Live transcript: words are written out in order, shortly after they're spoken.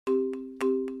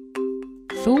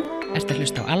Þú ert að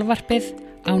hlusta á alvarpið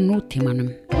á nútímanum.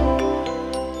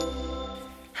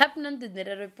 Hefnendurnir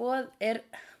eru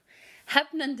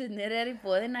í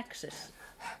boði Nexus.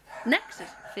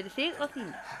 Nexus fyrir þig og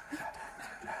þína.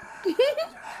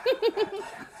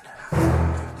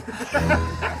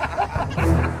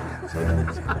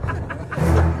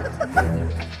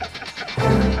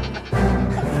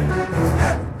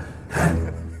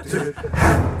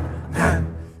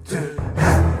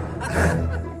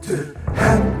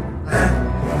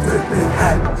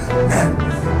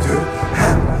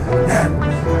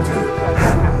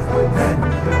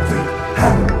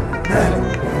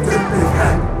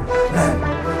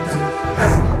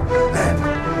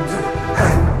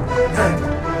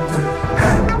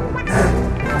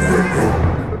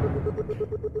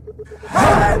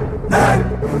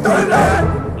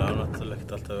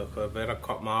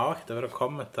 Má ekkert að vera að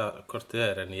kommenta hvort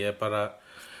þið en ég bara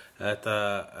þetta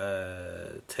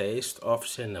Taste of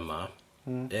Cinema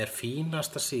er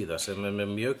fínasta síða sem er með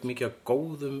mjög mikið af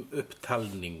góðum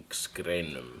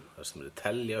upptalningsgreinum þar sem eru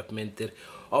telja upp myndir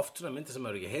oft svona myndir sem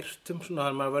maður ekki heyrt svona þannig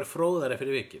að maður verið fróðari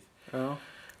fyrir vikið. Já.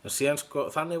 Og síðan sko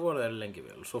þannig voru þeir lengi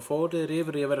vel svo fóru þeir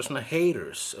yfir í að vera svona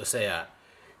haters að segja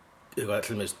eitthvað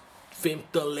til dæmis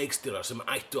 15 leikstjórar sem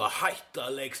ættu að hætta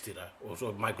að leikstýra og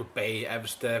svo Michael Bay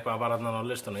efst eða eitthvað var hann á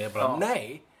listanum og ég bara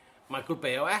nei, Michael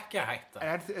Bay á ekki að hætta.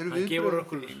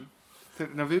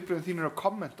 Eru viðbröðin þín að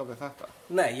kommenta við þetta?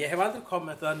 Nei, ég hef aldrei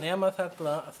kommentað nema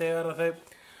þetta þegar þau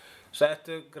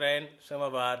settu grein sem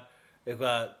var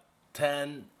eitthvað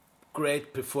 10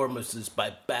 great performances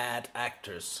by bad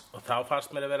actors og þá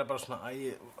fannst mér að vera bara svona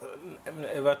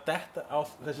ef að detta á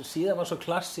þessi síðan var svo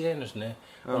klassi einu sinni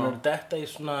og hún detta í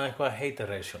svona eitthvað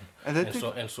hateration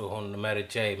eins og hún Mary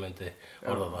J myndi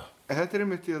orða það. En þetta er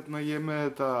einmitt ég með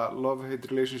þetta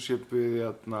love-hate relationship við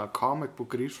comic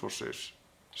book resources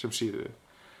sem síðu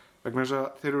vegna þess að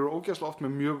þeir eru ógeðslega oft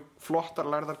með mjög flottar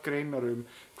lærðar greinar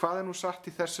hvað er nú satt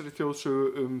í þessari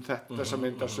þjóðsögu þessa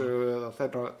myndasögu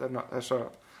eða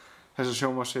þessa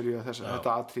sjónvarpsseríu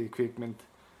þetta atriði kvikmynd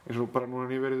eins og bara núna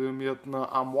nýverið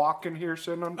I'm walking here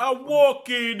sennan I'm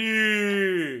walking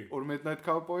here og Midnight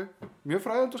Cowboy mjög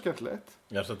fræðandi og skemmtilegt.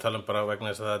 Já, það tala bara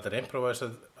vegna þess að þetta er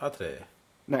improvisað atriði.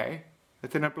 Nei,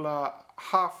 þetta er nefnilega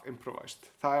half improvised.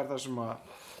 Það er það sem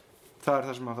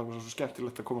það var svo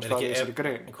skemmtilegt að koma stað í þessari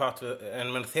grein.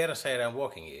 En menn þegar segir I'm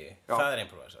walking here, það er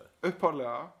improvisað.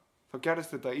 Upphaflega þá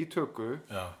gerðist þetta í tökku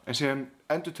en síðan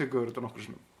endurtekur þetta nokkru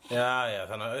sinnum. Já,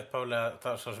 þannig að upphaflega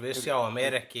það sem við sjáum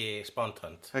er ekki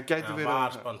spontant. Það gæti verið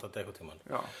var spontant eitthvað tímann.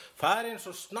 Já. Það er eins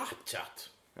og Snapchat.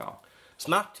 Já.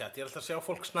 Snapchat, ég er alltaf að sjá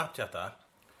fólk Snapchata.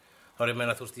 Þá er ég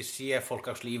meina, þú veist, ég sé fólk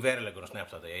í veruleikunum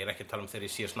Snapchata. Ég er ekki að tala þegar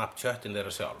ég sé Snapchatin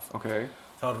þeirra sjálf. Okay.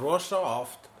 Það er rosa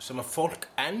oft sem að fólk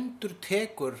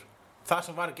endurtekur það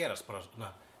sem var að gerast. Bara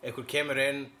svona, einhver kemur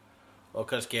inn og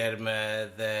kannski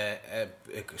með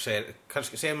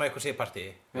kannski segjum að eitthvað sé partí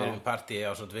við erum partí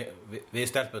á svona við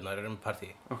stelpurnar erum partí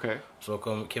svo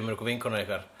kemur eitthvað vinkona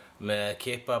ykkar með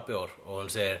kippa bjór og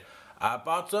hún segir I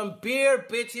bought some beer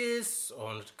bitches og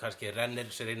hún kannski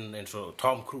rennir sér inn eins og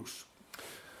Tom Cruise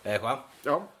eitthvað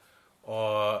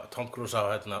og Tom Cruise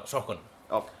á sokkunum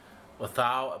og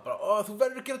þá bara þú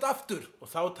verður að gera þetta aftur og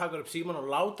þá takur upp símann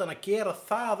og láta hann að gera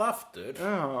það aftur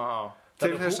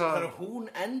Þannig að hún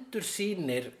endur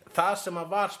sýnir það sem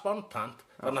að var spontant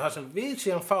þannig að það sem við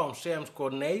síðan fáum sem sko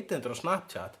neytendur á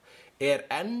Snapchat er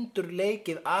endur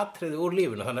leikið atriði úr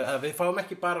lífinu þannig að við fáum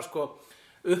ekki bara sko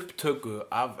upptöku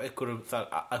af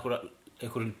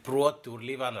einhverju broti úr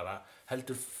lífi annara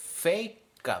heldur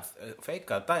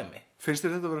feikað dæmi. Finnst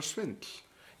þér þetta að vera svindl?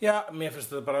 Já, mér finnst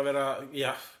þetta bara að vera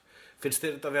finnst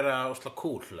þér þetta að vera ósla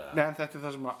cool? Nei, en þetta er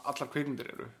það sem allar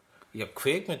kvikmyndir eru. Já,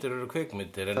 kvikmyndir eru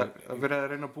kvikmyndir Það verið að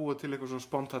reyna að búa til eitthvað svona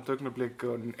spontant augnablik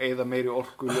og eyða meiri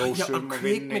orku ljósum Já,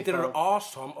 kvikmyndir eru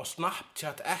awesome og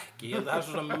Snapchat ekki það er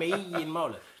svona megin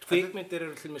málið Kvikmyndir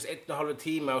eru til dæmis 1,5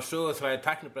 tíma á söguþræði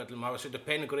tæknibrellum hafa setja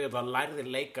peningur í að lærðir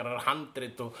leikarar,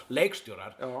 handrit og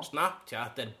leikstjórar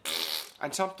Snapchat er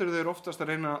En samt eru þeir oftast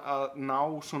að reyna að ná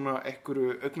svona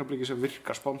einhverju augnabliki sem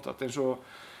virkar spontant eins og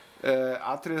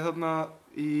atriðið þarna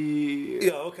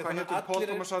hvað heitir Paul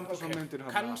Thomas Anderson myndir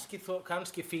hann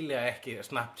kannski fíla ekki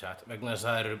Snapchat vegna þess að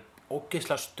það eru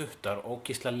ógeðslega stuttar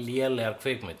ógeðslega lélegar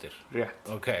kvikmyndir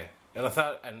rétt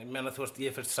en ég meina þú veist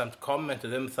ég fyrst samt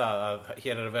kommentuð það að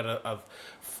hér er verið að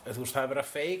þú veist það er verið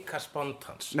að feika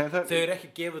spontans þau eru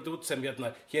ekki gefið út sem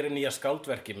hér er nýja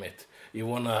skáldverki mitt ég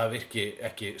vona að það virki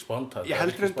ekki spontant ég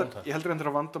heldur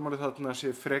endur að vandamálið þarna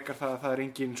sé frekar það að það er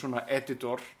engin svona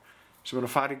editor sem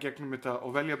að fara í gegnum þetta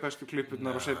og velja bestu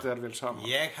klippurnar og setja þær vel saman.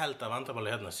 Ég held að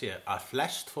vandamálið hérna sé að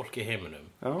flest fólk í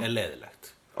heiminum er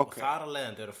leiðilegt. og þar að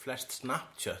leiðandi eru flest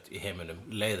Snapchat í heiminum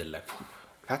leiðileg.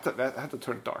 Þetta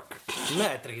turn dark. Nei,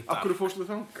 þetta er ekki dark. Af hverju fórstu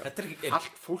þangað? Þetta er ekki...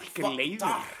 Allt fólk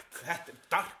leiðilegt.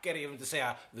 Dark ég myndi segja,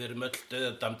 við erum öll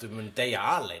döðadæmd, við munum deyja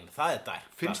alein, það er dark.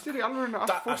 Finnst þér í alveg að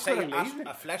allt fólk er leiðilegt?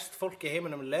 Að flest fólk í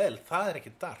heiminum er leiðilegt, það er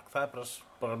ekki dark, það er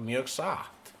bara mjög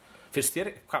satt. Finnst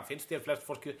þér flest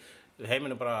fólk í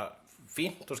heiminum bara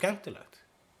fínt og skemmtilegt?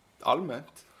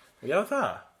 Almennt. Já,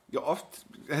 það. Já, oft,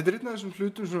 þetta er einn af þessum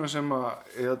hlutum svona sem að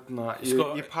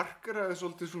ég parkeraði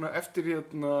svolítið svona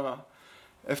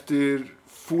eftir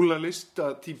fúla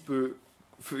lista típu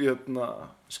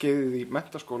skeiðið í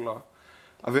menntaskóla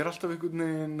að vera alltaf einhvern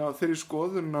veginn á þeirri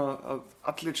skoðun að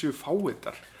allir séu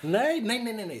fáiðar. Nei,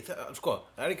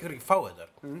 það er ekki fáiðar,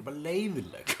 það er bara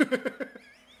leiðileg.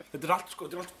 Þetta er allt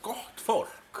gott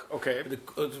fólk. Okay.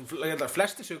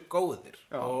 Flestir séu góðir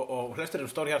og flestir eru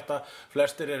stórhjarta,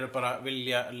 flestir eru bara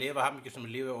vilja lifa hamingjusömu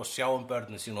lífi og sjá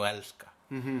börnin sín og elska.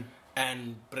 En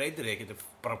breytir því ekki, þetta er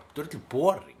bara dörlu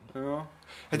boring.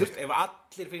 Ef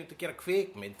allir finnst að gera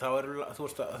kvikmynd þá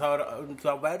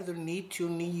verður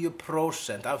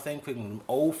 99% af þeim kvikmyndum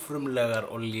ófrumlegar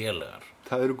og lélegar.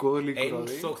 Það eru góða líkur á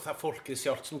því. Eins og það fólkið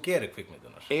sjálft sem gerir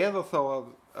kvikmyndunar. Eða þá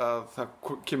að það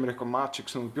kemur eitthvað magic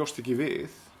sem þú bjóst ekki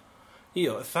við.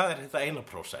 Jú, það er þetta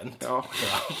 1%.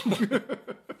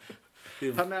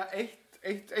 Þannig að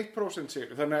 1% sér.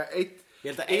 Þannig að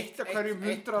eitt af hverjum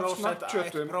 100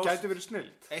 Snapchatum gæti verið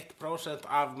snillt. 1%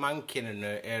 af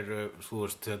mannkyninu eru,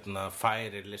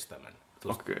 færir listamenn.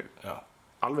 Okay. Já.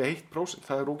 Alveg 1%,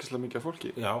 það er ógeðslega mikið af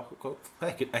fólki. Já,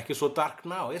 ekki svo dark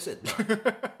now, is it?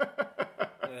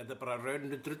 Þetta er bara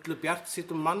rauninu drullu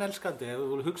bjartsýtt mannelskandi ef þú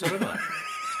vil hugsa það.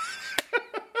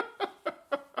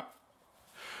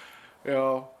 Já.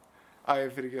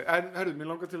 Fyrir ekki. En herru, mér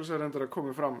langar til þess að reyndar að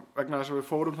koma fram vegna þess að við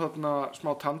fórum þarna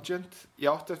smá tangent. Ég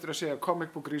átti eftir að segja comic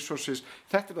book resources,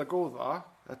 þetta er það góða,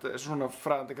 þetta er svona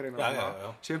fræðandi greinar. Já.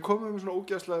 Síðan komum við með svona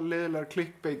ógeðslega leiðilegar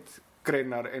clickbait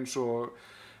greinar eins og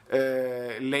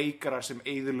leikarar sem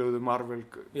eyðilögðu Marvel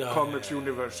Comics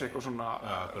Universe, eitthvað svona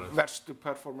verstu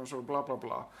performance og bla bla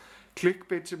bla.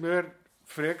 Clickbait sem er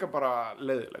freka bara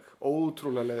leiðileg,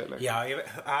 ótrúlega leiðileg. Já,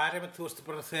 það er einmitt, þú veist,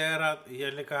 bara þegar að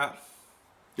ég líka...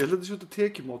 Ég held að þetta sé út að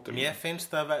tekjumótum. Mér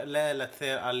finnst það leiðilegt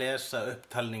þegar að lesa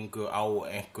upptalningu á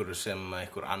einhverju sem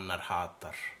einhver annar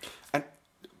hatar. En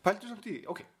pældu samt í,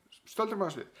 stöldum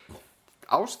aðeins við.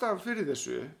 Ástæðan fyrir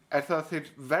þessu er það að þeir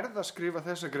verða að skrifa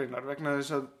þessar greinar vegna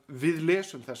þess að við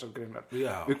lesum þessar greinar.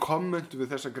 Já. Við kommentum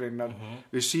við þessar greinar,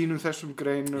 við sýnum þessum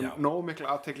greinum nógu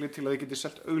mikla athygli til að þið geti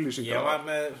selt auglýsingar. Ég var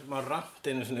með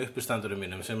rantinu svona uppistandurum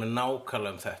mínum sem er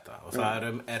nákvæmlega þetta og það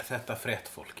er þetta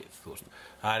fréttfólkið, þú veist.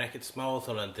 Það er ekkert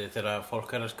smáþólandi þegar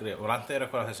fólk er að skrifa og rantið er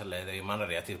eitthvað á þessa leið þegar ég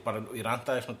manna rétt, ég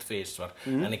rantaði svona tvisvar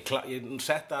en ég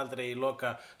setti aldrei í loka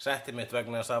setti mitt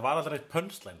vegna þess að það var aldrei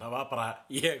punchline, það var bara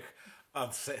ég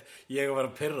var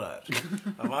að pirraður.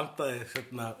 Það vantaði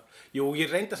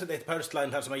ég reyndi að setja eitt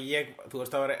punchline þar sem að þú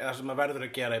veist, það sem að verður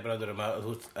að gera í bröndurum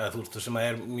þú veist, sem að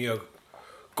er mjög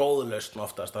góðlausn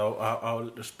oftast á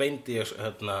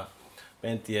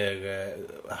beindi ég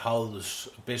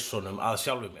háðsbissunum að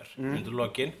sjálfu mér undir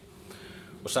lokin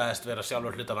og sagðist vera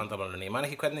sjálfur hluta vandamálunni. Ég man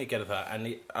ekki hvernig ég gerði það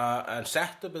en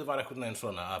setupið var einhvern veginn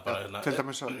svona að bara, til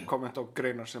dæmis að kommenta á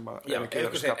greinar sem að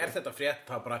er þetta frétt?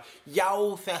 Það bara, já,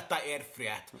 þetta er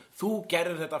frétt, þú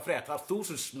gerðir þetta frétt, það er þú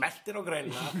sem smeltir á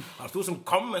greinina, það er þú sem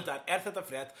kommentar, er þetta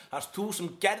frétt, það er þú sem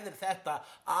gerðir þetta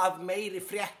að meiri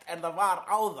frétt en það var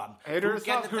áðan. Heyrðu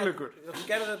það, Hugleikur? Þú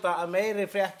gerðir þetta að meiri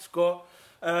frétt,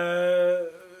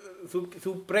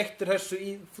 þú breyttir þessu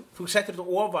þú settir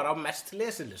þetta ofar á mest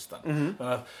lesilistan.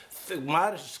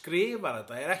 Maður sem skrifar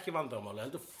þetta er ekki vandamálið,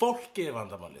 heldur fólkið er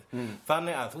vandamálið.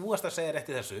 Þannig að þú varst að segja rétt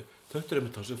í þessu, þetta er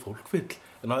það sem fólk vill.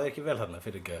 Það náði ekki vel þarna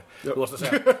fyrir ekki. Þú varst að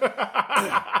segja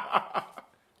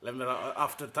leið mér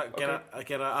aftur að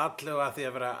gera allega því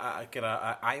að vera að gera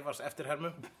ævars eftirhermu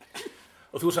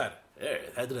og þú sagðir,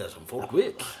 þetta er það sem fólk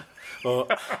vill og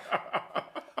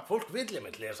fólk vill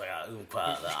einmitt lesa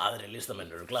hvað aðri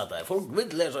listamenn eru glataðir. Fólk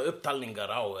vill lesa upptalningar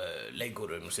á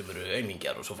leikurum sem eru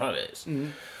aumingjar og svo framvegis.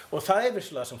 Og það er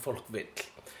vissulega sem fólk vill.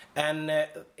 En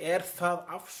er það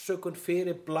afsökun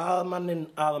fyrir blaðmanninn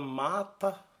að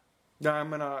mata? Já,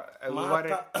 ég meina, ef þú væri...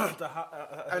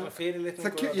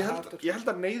 fyrirlitningu ég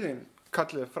held að neyðin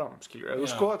kallið fram, skilur. Ef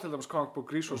þú skoða til dæmis comic book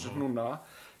resources núna,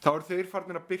 þá eru þeir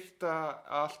farnir að birta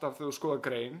alltaf þegar þú skoða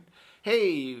grein.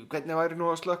 Hei, hvernig væri nú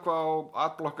að slökkva á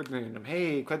adblockerniðinum?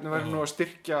 Hei, hvernig væri nú að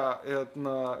styrkja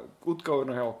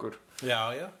útgáfuna hjá okkur? Já.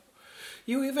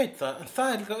 Jú, ég veit það, en það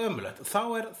er líka ömurlegt.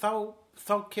 Þá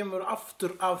þá kemur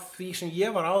aftur af því sem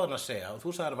ég var áðan að segja og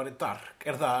þú sagði að það var í dark,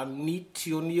 er það að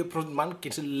 99%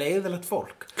 mannkyn sem leiðilegt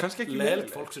fólk. Kannski ekki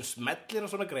leiðilegt fólk sem smellir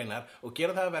á svona greinar og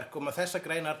gera það að verkum að þessar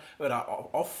greinar vera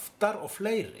oftar og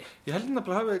fleiri. Ég held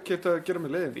nefnilega hafi getað að gera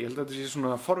með leiðindi. Ég held að þetta sé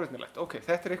svona forvitnilegt. Ok,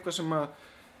 þetta eitthvað sem að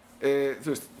þú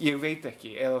veist, ég veit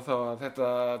ekki eða þá að þetta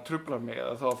truflar mig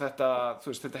eða þá að þetta, þú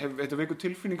veist, þetta vekur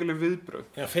tilfinningaleg viðbrögð.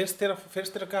 Já, finnst þér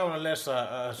að gaman að lesa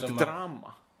þetta er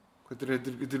drama. Þetta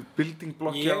er building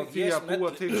blokki á því að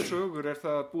búa til sögur er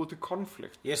það að búa til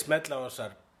konflikt. Ég smetla á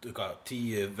þessar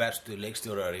 10 verstu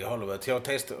leikstjórar í Hollywood hjá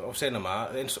Taste of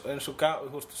Cinema eins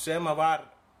og sem að var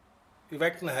í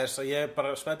vegna þess að ég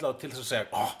bara smetla á til þess að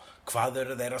segja hvað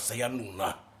eru þeir að segja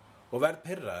núna og verð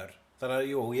pirraður. Þannig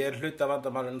að jú, ég er hluti af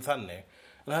vandamálinu þannig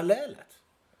en það er leiðilegt.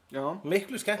 Já.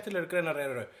 Miklu skemmtilegri greinar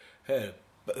eru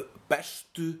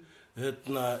bestu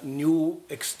new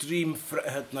extreme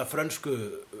frönsku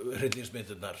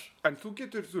hryllingsmyndirnar. En þú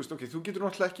getur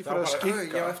náttúrulega ekki farið að skikka.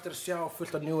 Ég á eftir að sjá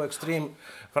fullt af new extreme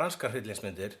franskar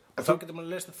hryllingsmyndir og þá getur maður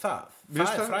að lesa það.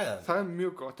 Það er fræðandi. Það er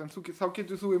mjög gott, en þá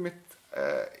getur þú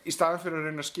í staðan fyrir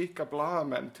að reyna að skikka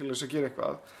blaðamenn til þess að gera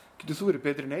eitthvað, getur þú verið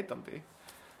betri neytandi.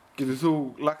 Getur þú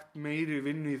lagt meiri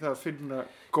vinnu í það að finna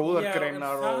góðar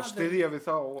greinar og styðja við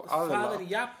þá aðila? Það er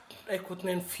jafn einhvern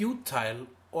veginn futile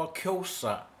og að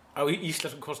kjósa á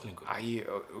íslenskum kosningu.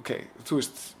 Ok, þú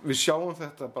veist, við sjáum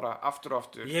þetta bara aftur og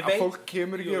aftur. Að fólk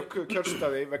kemur ekki á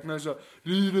kjörstaði vegna þess að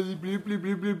lýðræði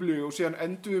blí og síðan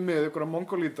endum við með einhverja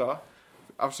mongolíta,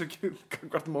 afsökið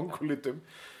hvert mongolítum.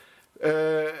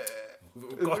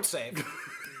 Gott save.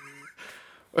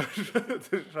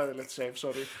 Þetta er hræðilegt save,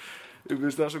 sorry. Ég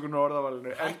finnst afsökunar orðavalinu.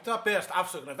 Hættu að beðast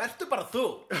afsökunar, vertu bara þú.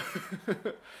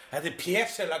 Þetta er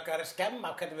pjesselagar að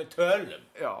skemma hvernig við tölum.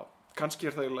 Já, kannski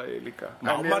er það í lagi líka. Má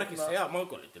maður ekki segja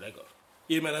mongolíti lengur.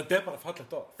 Ég meina þetta er bara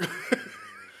fallegt orð.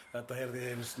 Þetta heyrði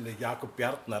einu sinni Jakob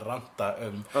Bjarnar ranta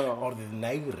orðið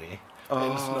negri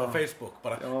einu sinni á Facebook.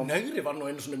 Negri var nú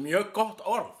einu sinni mjög gott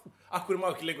orð. Af hverju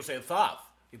má ekki lengur segja það?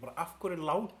 Af hverju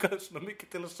langaði svona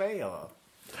mikið til að segja það?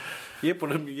 Ég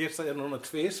sagði núna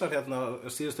tvisar hérna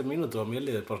síðustu mínútu og mér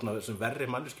liði bara svona sem verri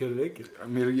manneskjöru veikir.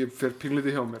 Ég fer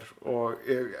pínlítið hjá mér og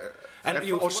ég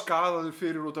er skadaður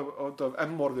fyrir út af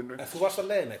M-orðinu. En þú varst að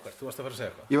leiðin eitthvað, þú varst að fara að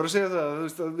segja eitthvað. Ég var að segja það,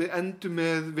 að við endum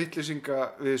með vitleysinga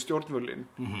við stjórnvölin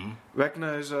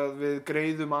vegna þess að við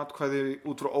greiðum atkvæði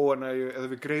út frá óánægju eða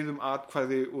við greiðum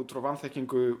atkvæði út frá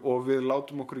vanþekkingu og við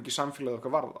látum okkur ekki samfélagið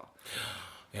okkar varða.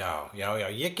 Já,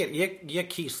 ég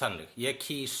kýs þannig. Ég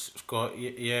kýs, sko,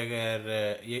 ég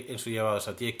eins og ég var að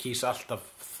sagt, ég kýs alltaf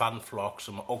þann flokk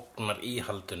sem ógnar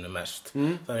íhaldinu mest.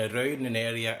 Þannig rauninni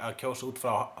er ég að kjósa út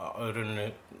frá rauninni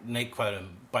neikvæðum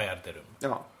bæjardyrum.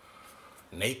 Já.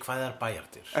 Neikvæðar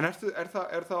bæjardyr. En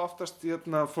er það oftast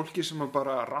fólki sem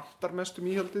bara rantar mest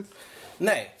íhaldið?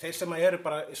 Nei, þeir sem eru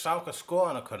bara samkvæmt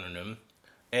skoðanakönnunum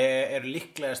er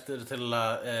líklegastur til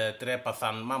að drepa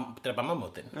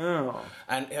mammútin.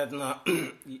 En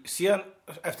síðan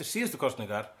eftir síðustu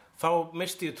kosningar þá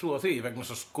misti ég trú á því vegna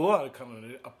þess að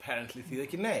skoðanakannanir apparently þýða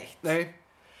ekki neitt. Nei.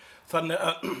 Þannig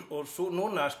að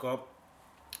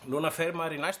núna fer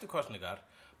maður í næstu kosningar,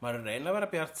 maður er reyna að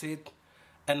vera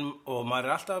bjartsýnn og maður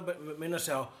er alltaf að minna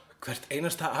sig á hvert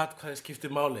einasta atkvæði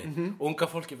skiptir máli.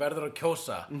 Unga fólki verður að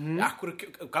kjósa.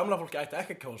 Gamla fólki ætti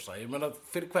ekki að kjósa. Ég meina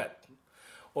fyrir hvern?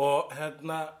 Og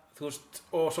þú veist,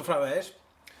 og svo framvegis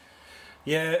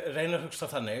ég reyna að hugsa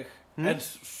þannig en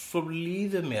svo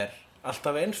líður mér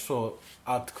alltaf eins og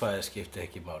atkvæði skipti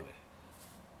ekki máli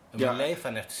mér leið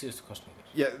þannig eftir síðustu kosningar.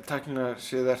 Tæknilega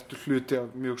séð ertu hluti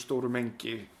af mjög stóru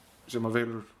mengi sem að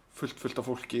velur fullt af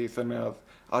fólki þannig að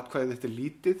atkvæðið þetta er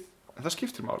lítið en það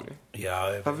skiptir máli.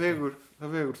 Það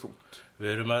vegur þungt.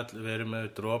 Við erum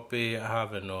með dropi í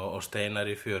hafinu og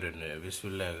steinar í fjörinu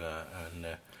vissulega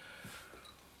en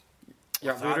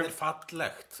það er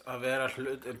fallegt að vera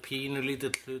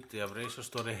pínulítill hluti af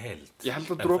reisastóri heild. En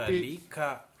það er líka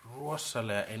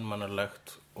rosalega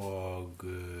einmannalegt og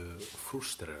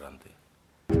frústrerandi.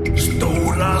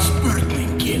 Stóra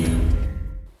spurningin.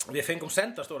 Við fengum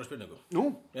senda stóra spurningu. Nú?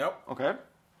 Já. Ok.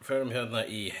 Förum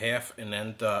í hef en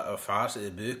enda fasið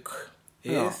bygg.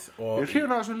 Ég hrifin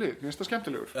að þessum lið, mér finnst það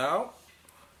skemmtilegur. Já.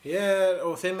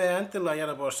 Og þeim endilega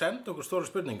ég búið að senda okkur stóra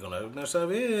spurninguna þess að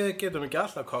við getum ekki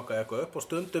alltaf kokkað eitthvað upp og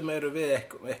stundum eru við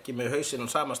ekki með hausinn á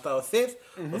sama stað og þið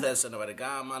og þess að það væri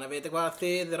gaman að vita hvað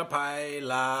þið er að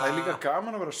pæla. Það er líka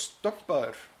gaman að vera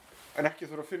stöppaður en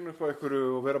ekki þurfa að finna upp á einhverju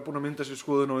og vera búin að mynda sér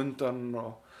skoðun og undan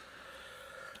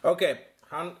Ok,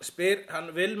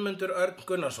 hann Vilmundur Örn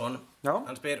Gunnarsson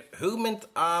hann spyr hugmynd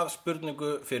af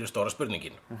spurningu fyrir stóra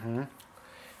spurningin.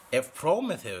 Ef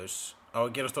Prometheus á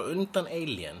að gerast á undan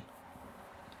Alien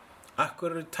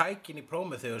akkur eru tækin í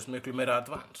Prometheus miklu meira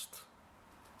advanced?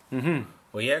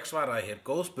 Og ég svaraði hér,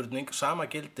 góð spurning, sama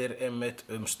gildir einmitt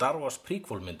Star Wars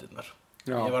prequel-myndirnar.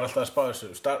 Ég var alltaf að spá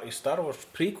þessu, í Star Wars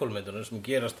prequel-myndunum sem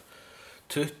gerast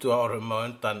 20 árum á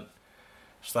undan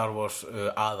Star Wars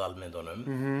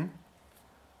aðalmyndunum.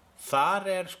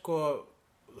 Þar sko,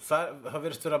 það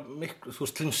virðist vera miklu, þú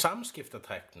veist,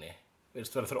 samskiptatækni,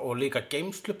 virðist vera og líka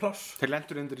geymslupláss. Þeir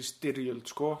lendur undir í styrjöld,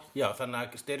 sko. Já, þannig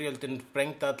að styrjöldin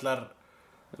sprengdi allar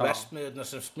versmiðurnar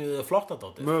sem smíðuðu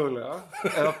flottadótið. Mögulega,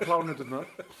 eða plánuturnar.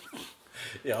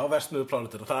 Já, versmiðu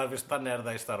plánutur, þannig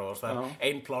það í Star Wars, það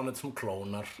ein plánut sem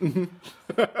klónar.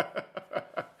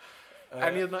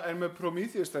 En með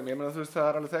Prometheus, ég meina, þú veist,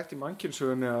 það alveg þekkt í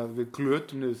mannkynsögunni að við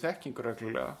glötum niður þekkingu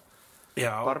reglulega.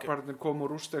 Já, barbarnir kom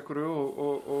og rúst einhverju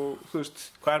og þú veist.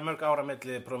 Hvað mörg ára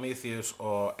milli Prometheus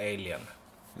og Alien?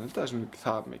 Ég held að það er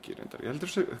það mikið reyndar. Ég heldur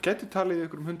að það geti talið í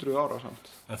einhverjum 100 ára samt.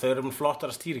 En þau eru með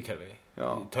flottara stýrikerfi í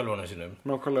tölvunum sínum.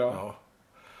 Nákvæmlega.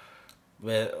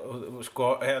 Sko,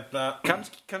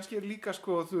 Kannski er líka,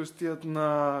 sko, þú veist,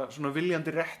 svona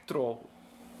viljandi retro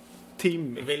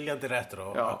tími. Viljandi retro,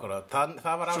 akkurat.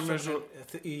 Það var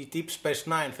ásökun í Deep Space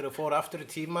Nine þegar þau fóru aftur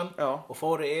í tíman og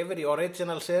fóru yfir í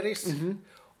Original Series.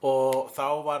 Og þá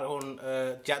var hún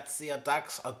Jadzia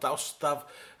Dax að dást af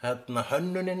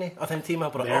hönnuninni á þeim tíma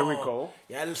bara, There we go.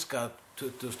 Ég elska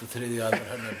 2003. aldar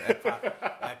hönnun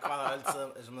hvaða öld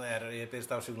sem það er, ég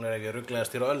byrðist afsökunar ef ég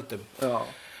ruglaðist hér á öldum.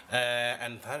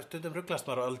 En það er stundum ruglast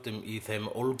maður á öldum í þeim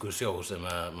ólgusjó sem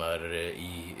maður er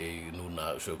í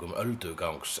núna sögum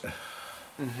öldugangs.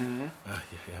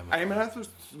 Ég meina, þú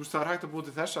veist, það er hægt að búa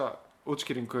til þessa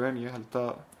útskýringu en ég held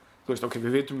að þú veist, ok,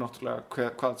 við vitum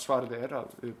náttúrulega hvað svarið er að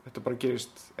þetta bara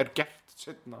gert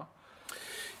seinna.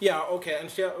 Já, ok, en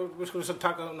við skulum svo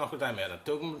taka nokkur dæmi hérna,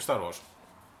 tökum Star Wars.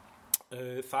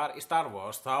 Þar í Star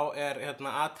Wars, þá er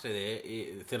atriði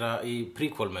í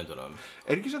prequel-myndunum.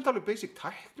 Er ekki samt alveg basic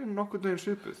tæknin nokkurn veginn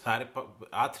svipuð? Það er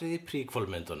atriði í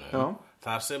prequel-myndunum,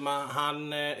 þar sem að hann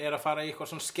er að fara í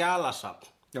eitthvað svona skjalasafn.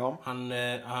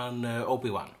 Hann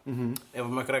Obi-Wan,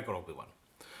 Ewan McGregor Obi-Wan.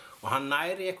 Og hann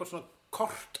næri eitthvað svona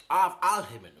kort af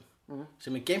alheiminum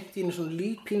sem er geymt í einu svona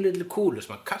lípínlitli kúlu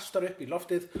sem hann kastar upp í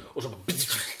loftið og svo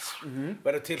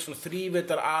verður til svona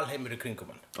þrívítar alheimur í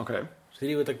kringum hann.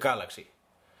 Þrívítar galaxy.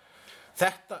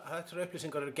 Þetta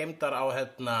upplýsingar eru geymdar á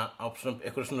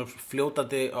eitthvað svona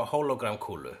fljótandi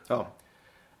hologramkúlu.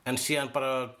 En síðan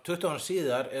bara 20 ára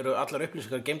síðar eru allar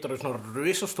upplýsingar geymdar á svona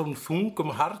risastórum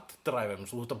þungum harddræfum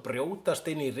svo þú ert að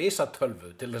brjótast inn í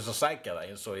risatölvu til þess að sækja það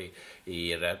eins og í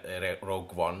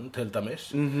Rogue One til dæmis.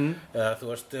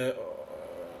 Þú veist,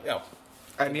 já.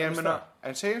 En ég meina,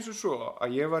 segjum svo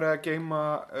að ég var að geyma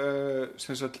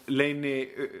leyni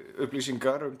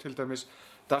upplýsingar til dæmis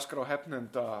dagskrá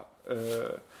hefnenda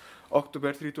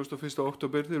október, 31.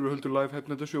 október þegar við höldum live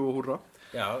hefnenda sjó og húrra.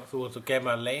 Já, þú ert að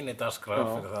geyma leyni dagskrá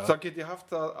fyrir það. Það get ég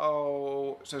haft það á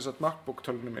MacBook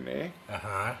tölvunni minni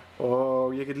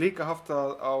og ég get líka haft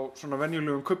það á svona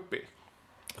venjulegum kubbi.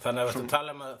 Þannig að við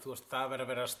tala að þú veist, það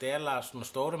verið að stela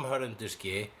svona stórum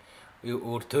hörðundiski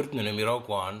úr turnunum í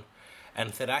Rogue One en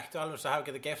þeir ættu alveg að hafa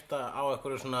getað geft það á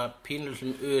einhverju svona pínulum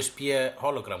USB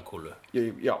hologramkúlu.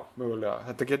 Já, mögulega.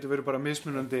 Þetta getur verið bara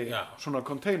mismunandi svona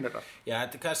konteinerar. Já,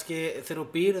 þetta er kannski þegar þú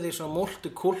býrð í svona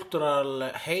multikultúral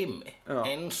heimi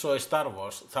eins og í Star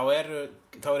Wars þá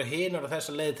eru hinur á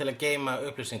þessa leið til að geyma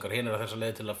upplýsingar, hinur á þessa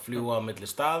leið til að fljúga á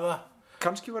milli staða.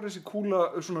 Kannski var þessi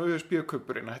kúla svona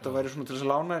USB-kuppurinn, þetta væri svona til þess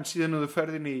að lána en síðan þú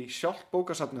ferð inn í sjálft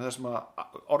bókasafnið þar sem að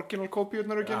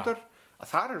original-kópíurnar eru geymdar, að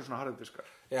það eru svona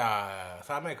harðdiskar. Já,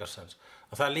 það meikar sens.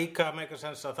 Og það líka meikar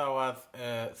sens að þá að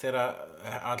þegar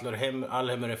allur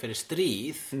alheimurinn fyrir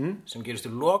stríð sem gerist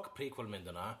í lok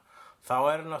prequel-mynduna þá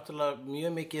er náttúrulega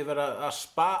mjög mikið verið að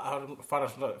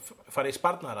fara í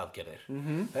sparnaðaraðgerðir.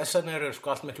 Þess vegna eru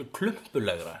sko allt miklu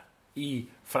klumpulegra í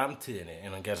framtíðinni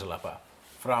innan gæsalappa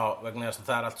vegna þess að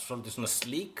það er allt svolítið svona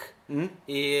slík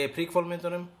í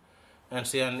prequel-myndunum en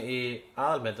síðan í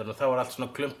aðalmyndunum þá er allt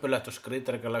svona klumpulegt og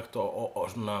skrýtaríkalegt og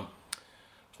svona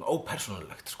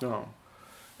ópersónulegt sko.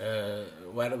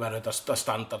 Verður þetta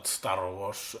standard Star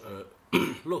Wars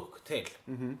look til.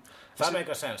 Það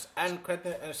meikar sens en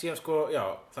hvernig síðan sko, já,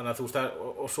 þannig að þú veist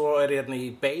og svo er ég hérna í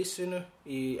base-inu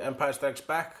í Empire Strikes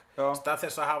Back stað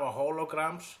þess að hafa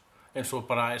holograms eins og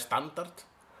bara er standard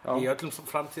í öllum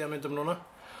framtíðamyndum núna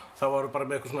þá voru bara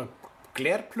með eitthvað svona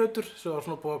glerplötur sem var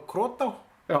svona búið að króta á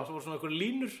og svo voru svona eitthvað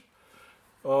línur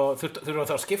og þurfa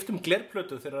þá að skipta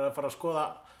glerplötu þegar að fara að skoða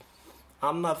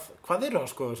annað, hvað eru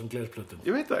að skoða þessum glerplötum?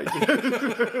 Ég veit það ekki.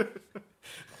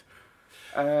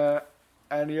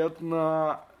 En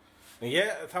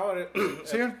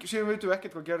Síðan veitum við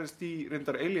ekkert hvað gerðist í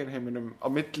reyndar Alien heiminum á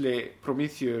milli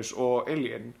Prometheus og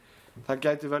Alien. Það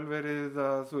gæti vel verið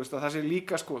að, þú veist, að það sé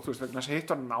líka sko, þú veist, vegna þess að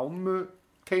hitt var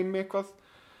námuteimi eitthvað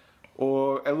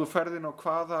og ef þú ferðin á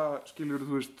hvaða, skilur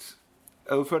þú veist,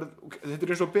 ef þú ferð, þetta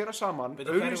eins og að bera saman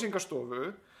auglýsingastofu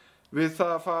við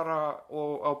það að fara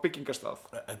á byggingastað.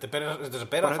 Þetta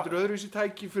er öðruvísi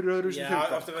tæki fyrir öðruvísi tilgang.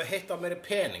 Já, eftir við hitt á meiri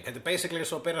pening. Þetta er basically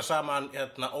svo að bera saman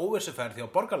óvissuferð hjá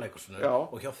Borgarleikhúsinu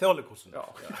og hjá Þjóðleikhúsinu.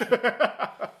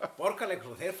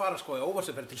 Borgarleikhúsinu, þeir fara sko í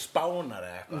óvissuferð til Spánar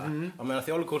eða eitthvað á meðan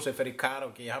Þjóðleikhúsinu fer í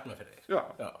karaoke í Hafnarfirði. Já.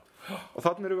 Og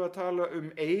þannig erum við að tala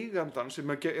eigandan sem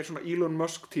er svona Elon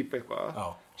Musk típ eitthvað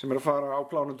sem að fara á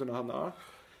plánunduna þarna.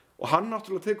 Og hann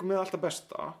náttúrulega tekur með alltaf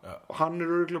besta og hann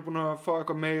örugglega búinn að fá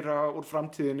eitthvað meira úr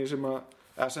framtíðinni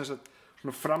eða sem sagt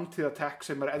svona framtíðatek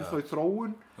sem ennþá í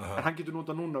þróun en hann getur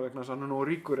notað núna vegna þess að hann nógu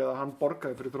ríkur eða hann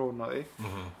borgaði fyrir þróun að því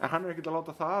en hann ekkert að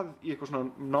láta það í eitthvað svona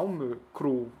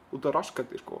námukrú út af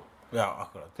raskandi sko. Já,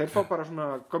 akkurat. Þeir fá bara svona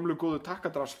gömlu góðu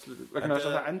takkadrasl vegna þess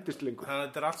að það endist lengur. Þannig að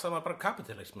þetta allt saman bara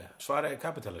kapitalismi, svarið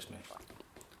kapitalismi.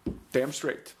 Damn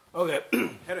straight. Ok,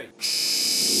 herri.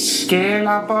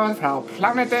 Skilaboð frá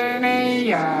plánetunni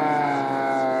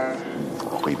Jörð.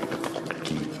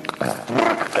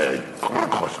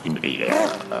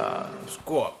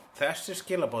 Sko, þessi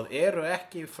skilaboð eru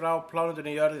ekki frá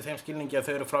plánetunni Jörð í þeim skilningi að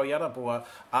þau eru frá jarðarbúa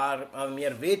að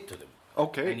mér vituðum.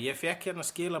 Okay. En ég fekk hérna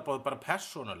skilaboð bara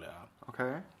persónulega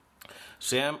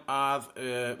sem að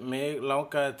mig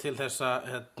langaði til þess að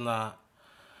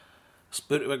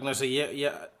vegna þess að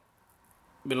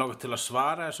mér langaði til að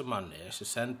svara þessu manni sem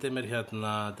sendi mér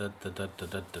hérna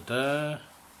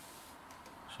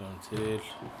Sjáum til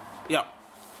Já,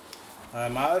 það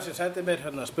er maður sem sendi mér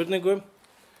hérna spurningu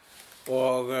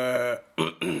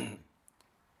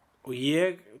og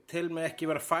ég til mig ekki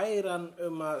vera færan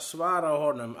að svara á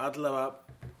honum allavega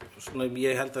svona,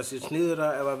 ég held að það sé sniðra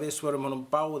ef að við svörum honum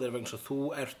báðir vegna að þú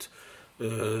ert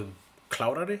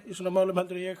klárari í svona málum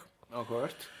heldur en ég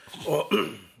áhugavert og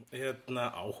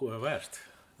áhugavert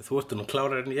þú ert nú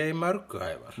klárari en ég í mörgu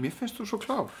hævar mér finnst þú svo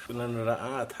klár þannig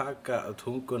að taka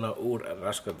tunguna úr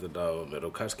raskandina á mér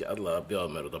og kannski alla að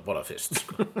bjóða mér út að borða fyrst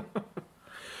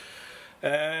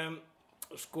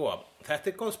sko, þetta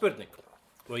er góð spurning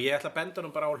og ég ætla að benda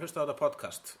honum bara á að hlusta á þetta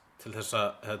podcast til þess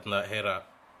að heyra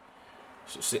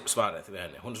svarið við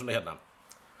henni. Hún er svona hérna.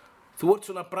 Þú ert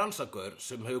svona bransagur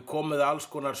sem hefur komið alls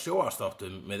konar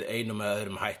sjónvarpsþáttum með einum eða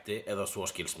öðrum hætti eða svo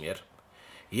skils mér.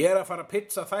 Ég er að fara að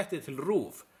pitcha þætti til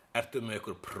RÚV. Ertu með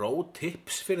ykkur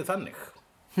pro-tips fyrir þannig?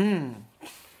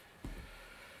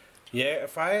 Ég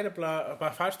fær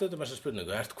stundum þessa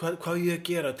spurningu. Hvað ég að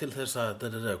gera til þess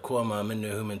að koma að minni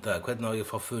hugmynda? Hvernig á ég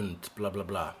að fá fund? Bla bla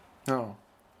bla. Já.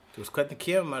 Þú veist, hvernig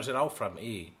kemur maður sér áfram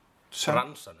í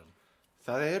bransanum?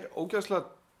 Það er ógeðslega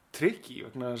tricky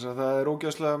vegna þess að það er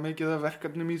ógeðslega mikið af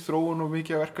verkefnum í þróun og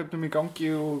mikið af verkefnum í gangi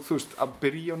og þú veist, að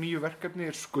byrja á nýju verkefni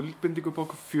er skuldbinding upp á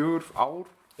okkur 4 ár,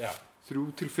 3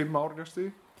 til 5 ár næstu.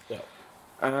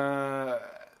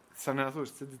 Þannig að þú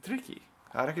veist, þetta er tricky.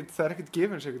 Það er ekkert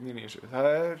gefins einhvern veginn í þessu. Það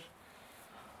er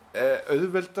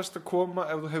auðveldast að koma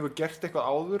ef þú hefur gert eitthvað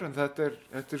áður en þetta er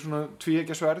svona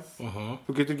tvíeggja sverð.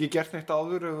 Þú getur ekki gert neitt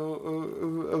áður ef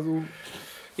þú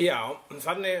Já,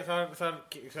 þannig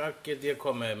þar get ég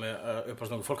komið með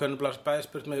uppástunum. Fólk hefur bæði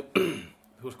spurt mig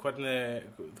þú veist hvernig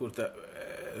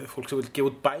fólk sem vil gefa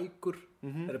út bækur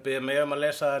er að biðja mig að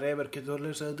lesa það yfir, getur að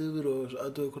lesa þetta yfir og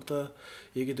aðtöðu hvort að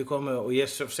ég geti komið og ég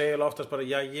segi oftast bara,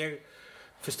 já, ég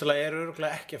fyrstulega er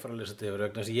örugglega ekki að fara að lesa þetta yfir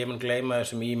vegna þess að ég mun gleyma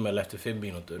þessum e-mail eftir 5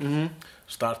 mínútur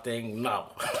starting now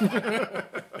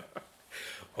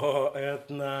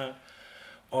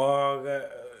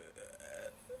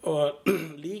og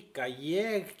líka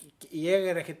ég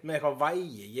er ekkert með eitthvað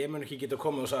vægi ég mun ekki geta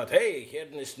komið og sagt hei,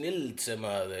 hérna er snild sem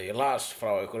að ég las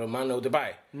frá einhverjum manni út í bæ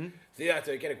þið ættu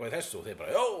að gera eitthvað í þessu og þeir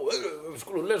bara, já,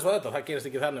 skulum lesa þetta það gerist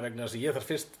ekki þannig vegna þess að ég þarf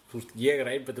fyrst þú veist, ég er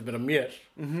að einbeita mér að mér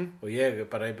og ég er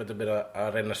bara að einbeita mér að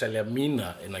reyna að selja mína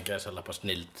innan gæsalappa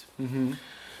snild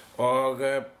og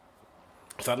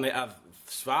þannig að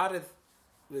svarið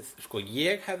við, sko,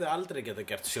 ég hefði aldrei geta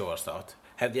gert sjónvarpsþátt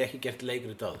hefði ég ekki gert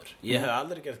leikrit áður ég hefði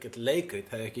aldrei gert leikrit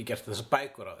hefði ekki gert þessar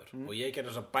bækur áður og ég gerði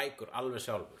þessar bækur alveg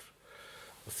sjálfur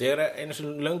og þegar einu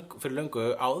sinni fyrir löngu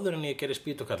áður en ég gerði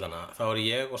spýtukallana þá var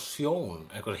ég og Sjón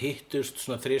einhver hittust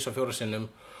svona 3-4 sinnum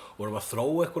og vorum að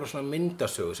þróa eitthvað svona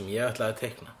myndasögu sem ég ætlaði að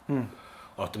teikna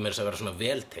og áttu mér að vera svona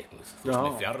velteiknuð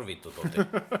svona fjarvít og dóti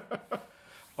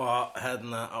og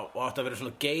áttu að vera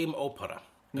svona game opera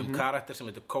karakter sem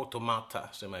heitir Kotomata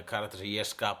sem er karakter sem ég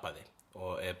skapaði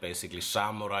og er basically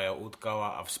samuræja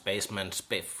útgáfa af Spaceman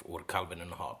Spiff úr Calvin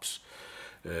and Hobbes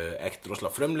ekkert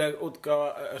rosalega frumleg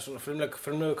útgáfa, svona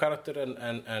frumlegu karakter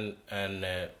en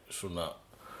svona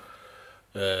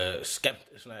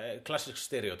svona klassisk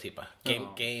stereotýpa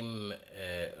game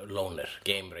loner,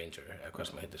 game ranger eða hvað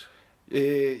sem heitir.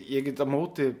 Ég get á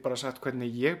móti bara sagt hvernig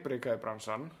ég breykaði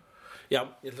bransan. Já,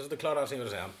 ég ætla að klára það sem ég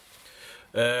verið að segja.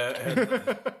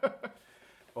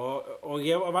 Og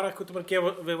ég var ekkert að gefa,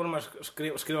 við vorum að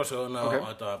skrifa söguna og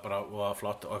þetta var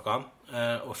flott og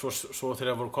eitthvað og svo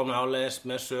þegar við vorum komin áleiðis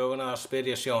með söguna að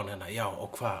spyrja Sjón já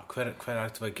og hver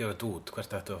ættum við að gefa þetta út,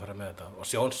 hvert ættum við að fara með þetta og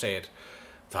Sjón segir,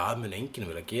 það mun enginn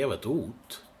vilja gefa þetta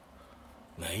út.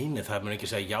 Nei, það mun ekki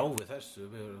segja já við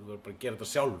þessu, við vorum bara að gera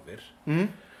þetta sjálfir.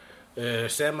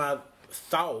 Sem að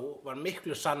þá var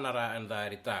miklu sannara en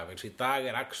það í dag. Í dag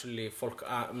actually fólk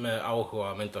með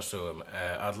áhuga myndasögum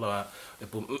allavega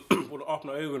búin að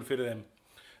opna augun fyrir þeim,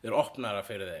 þeir opnara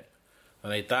fyrir þeim.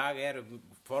 Þannig að í dag eru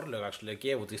forlög actually að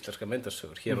gefa út íslenska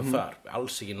myndasögur hér og þar,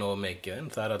 alls ekki nógu mikið en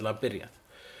það allavega byrjað.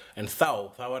 En þá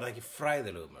var það ekki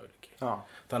fræðilegu möguleiki.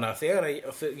 Þannig að þegar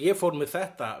ég fór með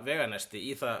þetta veganesti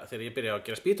í það þegar ég byrjaði að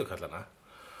gera spýtukallana,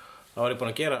 þá var ég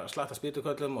búin að slatta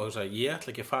spýtuköllum og hugsa, ég ætla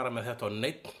ekki að fara með þetta á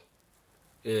neinn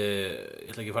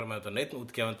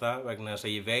útgefanda vegna þess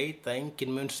að ég veit að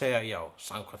enginn mun segja já,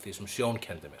 samkvæmt því sem Sjón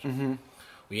kenndi mér.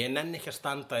 Og ég nenni ekki að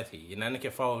standa í því, ég nenni ekki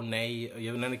að fá nei,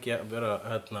 ég nenni ekki að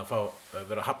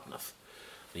vera hafnað.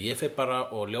 Ég fer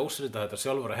bara og ljósrita þetta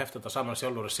sjálfur og hefta þetta saman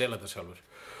sjálfur og sela þetta sjálfur.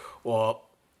 Og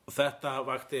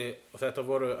þetta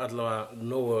voru allavega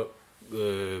nógu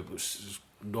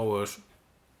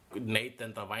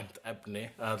neytendavænt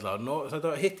efni þetta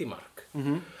var hitt í mark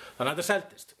þannig að þetta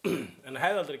seldist en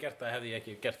hefði aldrei gert það hefði ég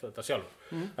ekki gert þetta sjálf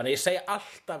þannig að ég segi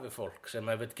alltaf við fólk sem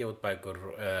vil gefa út bækur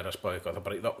eða spá eitthvað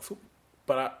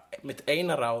mitt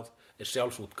eina ráð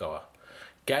sjálfsútgáfa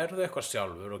gerðu eitthvað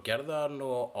sjálfur og gerðu það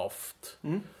nú oft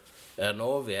eða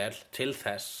nú vel til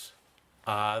þess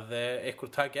að einhver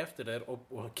taki eftir þér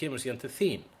og kemur síðan til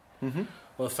þín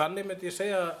og þannig myndi ég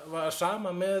segja var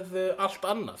sama með allt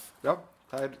annað. Já,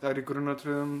 það er í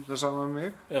grunnatriðum það sama með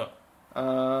mig. Já.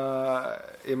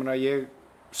 Ég meina, ég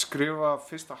skrifa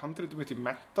fyrsta handritið mitt í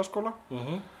menntaskóla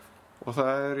og það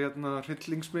er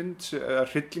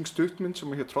hryllingsstuttmynd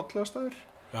sem hét Trollegastaðir.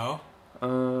 Já.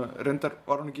 Reyndar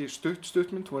var hún ekki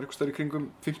stuttmynd, hún var eitthvað stær í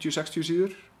kringum 50-60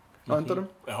 síður á endanum.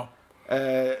 Já.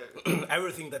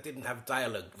 Everything that didn't have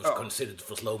dialogue was considered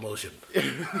for slow motion.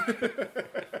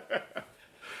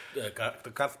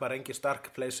 Garth Marenghi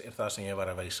Stark Place er það sem ég var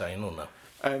að vísa í núna.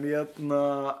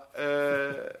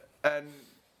 En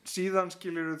síðan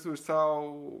skilur þú veist þá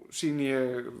sýni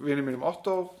ég vini mínum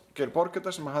Otto Geir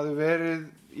Borgetta sem hafði verið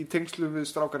í tengslu við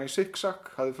strákana í Zigzag,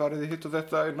 hafði farið í hitt og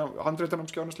þetta inn á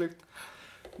handritanamskjána slíkt.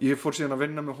 Ég fór síðan að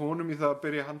vinna með honum í það að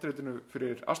byrja handritinu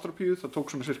fyrir Astropíu, það tók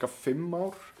svona cirka 5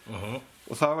 ár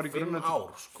og það var í grunninn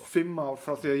 5 ár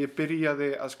frá því að ég byrjaði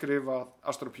að skrifa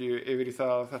Astropíu yfir í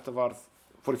það að þetta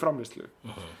fór í framleiðslu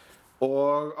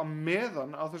og á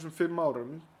meðan á þessum 5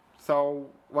 árum þá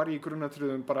var ég í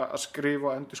grunnatriðum bara að skrifa,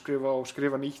 endurskrifa og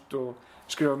skrifa nýtt og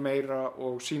skrifa meira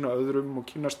og sýna öðrum og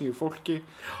kynnast nýju fólki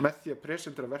með því að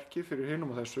presentera verkið fyrir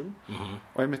hinum og þessum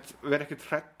og einmitt vera ekkert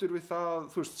hræddur við það,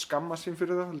 þú veist, skamma sín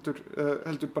fyrir það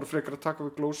heldur bara frekar að taka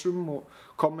við glósum og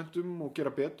kommentum og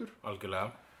gera betur.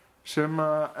 Algjörlega. Sem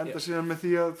að enda síðan með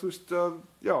því að, þú veist, að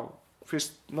já,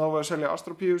 fyrst náðum við að selja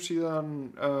Astropíu,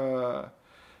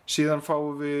 síðan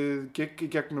fáum við gig í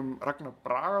gegnum Ragnar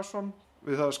Bragason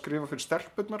við það að skrifa fyrir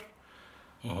stelpurnar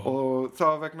og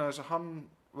það var vegna þess að hann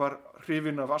var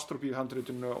hrifinn af Astropíu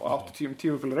handritinu og átti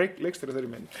tímafélag leikstýra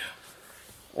þeirri mynd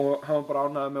og hann var bara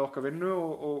ánægður með okkar vinnu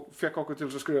og fekk okkur til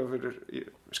þess að skrifa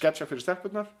sketsja fyrir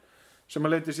stelpurnar sem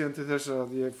að leiti síðan til þess að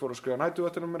ég fór að skrifa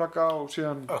nætuvættunum með Ragga og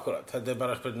síðan Akkurat, þetta er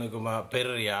bara spurning að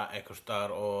byrja einhver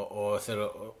staðar og þegar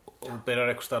og byrjar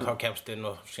einhver staðar þá kemst inn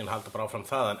og síðan halda bara áfram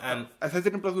þaðan en þetta er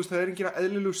nefnilega, þú veist, það er enginn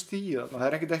eðlilegu stíð það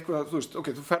er ekkert eitthvað, þú veist, ok,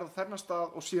 þú ferð á þennan stað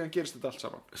og síðan gerist þetta allt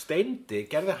saman. Steindi,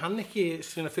 gerði hann ekki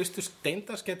sína fyrstu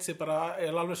steindasketsi bara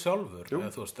alveg sjálfur,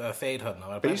 eða þú veist, eða þeir þarna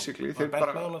basically,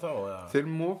 þeir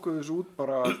mókuðu þessu út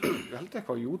bara ég held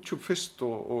eitthvað á YouTube fyrst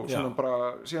og svona bara,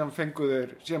 síðan fenguðu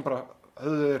þeir síðan bara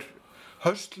höfðu þeir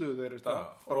höstluðu þeir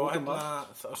og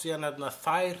síðan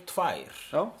þær tvær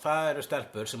það eru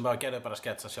stelpur sem bara gerðu bara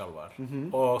sketsa sjálfar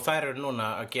og þær eru núna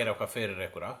að gera eitthvað fyrir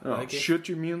einhverja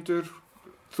 70 mínútur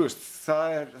þú veist, það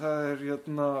er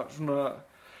svona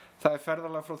það er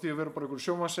ferðalega frá því að vera bara einhverju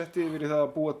sjónvarpssetti yfir í það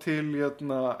að búa til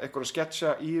einhverja sketsa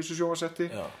í þessu sjónvarpssetti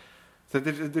þetta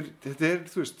er,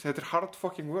 þú veist, þetta er hard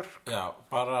fucking work. Já,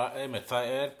 bara, einmitt,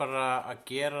 það bara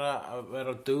að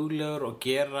vera duglegur og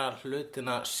gera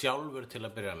hlutina sjálfur til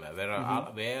að byrja með.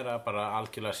 Vera bara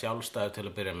algjörlega sjálfstæður til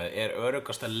að byrja með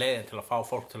öruggasta leiðin til að fá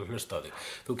fólk til að hlusta á þig.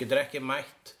 Þú getur ekki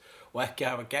mætt og ekki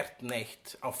hafa gert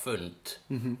neitt á fund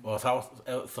og þá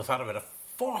þarf að vera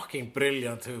fucking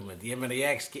brilliant hugmynd. Ég meina,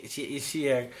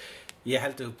 ég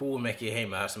held að við búum ekki í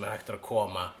heimi þar sem hægt að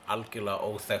koma algjörlega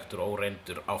óþekktur og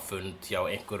óreyndur á fund hjá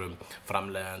einhverjum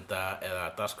framleiðanda eða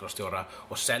dagskrárstjóra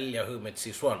og selja hugmynd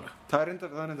sér svona. Það er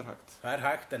reyndar hægt. Það er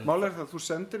hægt en... Málið það að þú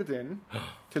sendir þetta inn,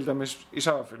 til dæmis í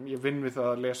sagafilm, ég vinn við það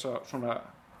að lesa svona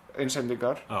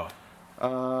einsendingar.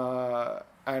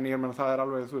 En ég meina það er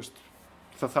alveg, þú veist,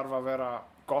 það þarf að vera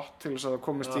gott til þess að það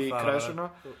komist í kreðsuna.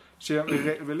 Síðan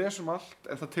við lesum allt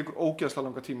en það tekur ógeðslega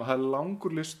langa tíma, það er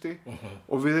langur listi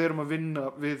og við erum að vinna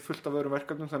við fullt af öðrum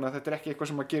verkefnum þannig að þetta er ekki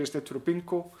eitthvað sem að gerist eitt fyrir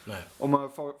bingo og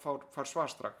maður fær svar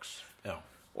strax. Já.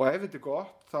 Og ef þetta er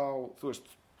gott þá, þú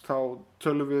veist, þá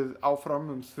tölum við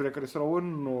áfram frekari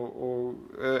þróun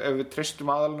og ef við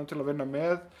treystum aðalunum til að vinna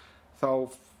með þá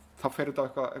fer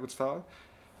þetta eitthvað stað.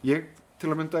 Ég til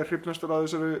að mynda hrifnastur á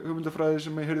þessari hugmyndafræði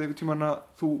sem ég heyrði einhvern tímann að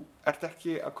þú ert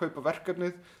ekki að kaupa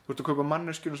verkefnið, þú ert að kaupa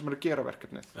manneskjuna sem er að gera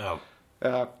verkefnið. Já.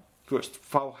 Eða, þú veist,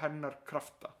 fá hennar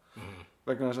krafta.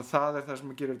 Vegna þess að það er það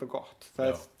sem gerir þetta gott. Það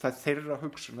er þeirra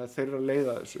hugsun, það er þeirra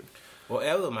leiða þessu. Og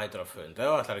ef þú mætir á fund, ef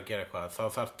þú ætlar að gera eitthvað, þá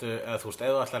þarftu, eða þú veist,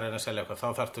 ef þú ætlar að reyna að selja eitthvað, þá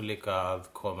þarftu líka að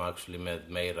koma með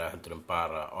meira heldur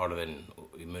bara orðin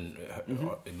í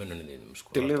munnunum þínum,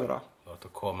 sko. Delivera. Þú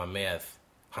ættu að koma með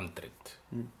handrit.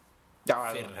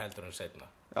 Fyrir heldur en seinna.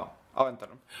 Já, á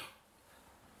endanum.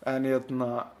 En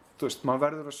þú veist, maður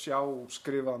verður að sjá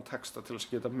skrifaðan texta til þess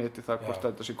að geta metið það hvort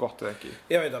þetta sé gott eða ekki.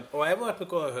 Ég veit það, og ef þú ert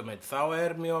með góða hugmynd, þá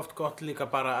er mjög oft gott líka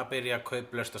bara að byrja að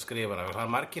kauplaust að skrifa hana. Það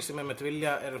er margir sem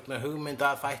vilja, eru með hugmynd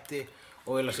að þætti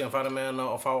og vilja síðan fara með hana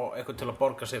og fá eitthvað til að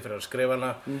borga sig fyrir að skrifa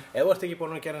hana. Ef þú ert ekki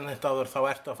búin að gera neitt áður, þá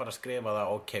ertu að fara að skrifa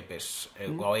það ókeypis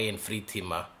á eigin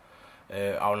frítíma.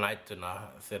 Á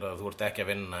nætuna þegar þú ert ekki að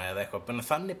vinna eða eitthvað, menn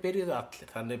þannig byrjuðu allir,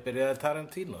 þannig byrjuðu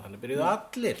Tarantino, þannig byrjuðu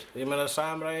allir. Ég meina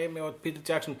Sam Raimi og Peter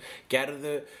Jackson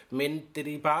gerðu myndir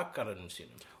í bakarunum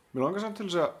sínum. Mér langar samt til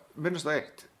þess að minnast það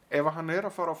eitt, ef hann er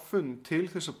að fara á fund til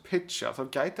þess að pitcha, þá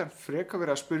gæti hann frekar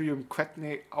verið að spyrja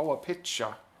hvernig á að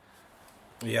pitcha.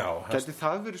 Já. Gæti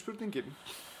það verið spurningin?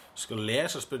 Skal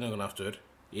lesa spurningun aftur.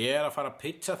 Ég er að fara að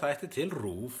pitcha þætti til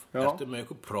RÚV, ertu með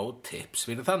ykkur pro-tips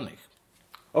fyrir þannig?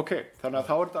 Ok, þannig að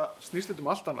þá er þetta snýst þetta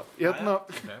allt annað.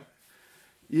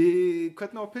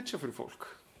 Hvernig á að pitcha fyrir fólk?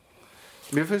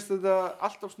 Mér finnst þetta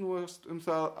alltaf snúast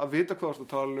það að vita hvað þú ert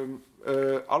að tala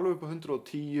alveg upp á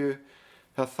 110.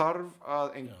 Það þarf að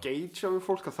engagea við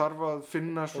fólk, það þarf að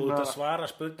finna svona... Þú ert að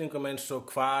svara spurningum eins og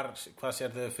hvað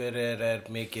sér þau fyrir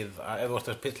mikið, ef þú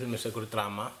ert að pitcha með einhverju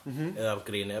drama eða af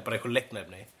gríni, eða bara einhverju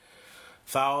leiknefni,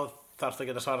 þá þarf það að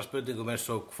geta svara spurningum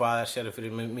eins og hvað sér þau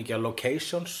fyrir mikið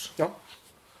locations. Já.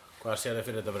 Hvað sér þau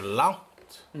fyrir þetta að vera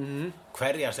langt?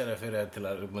 Hverja sér þau fyrir þetta til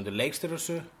að myndu leikstýra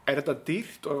þessu? Er þetta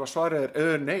dýrt og ef svarið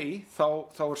er nei, þá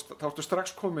ertu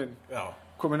strax komin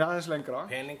aðeins lengra.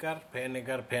 Peningar.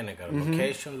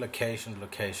 Location.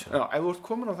 Já, ef þú ert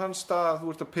komin á þann stað að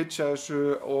þú ert að pitcha þessu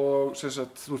og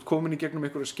sagt, þú ert komin í gegnum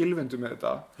einhverju skilvindu með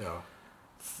þetta. Já.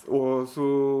 Og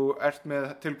þú ert með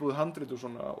tilbúið handrit og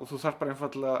svona og þú þarf bara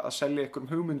einfaldlega að selja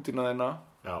einhverjum hugmyndina þína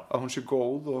að hún sé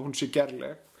góð og hún sé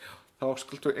gerleg. Þá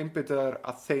skaltu einbeita þér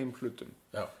að þeim hlutum.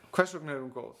 Já. Hvers vegna er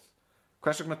hún góð?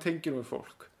 Hvers vegna tengir hún við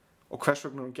fólk? Og hvers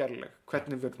vegna er hún gerleg?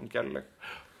 Hvernig verður hún gerleg?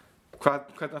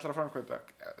 Hvernig ætlar að framkvæmta?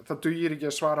 Það dugir ekki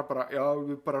að svara bara, já,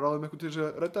 við bara ráðum eitthvað til þess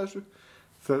að redda þessu.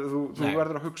 Þú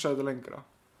verður að hugsa þetta lengra.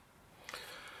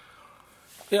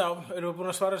 Já, erum við búin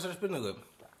að svara þessari spurningu?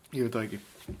 Ég veit það ekki.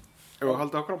 Ef við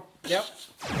halda áfram? Já.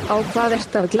 Á hvað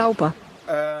ertu að glápa?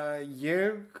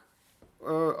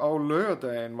 Á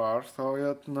laugardaginn var þá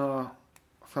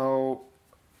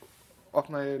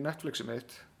opnaði ég Netflixið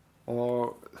mitt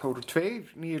og það voru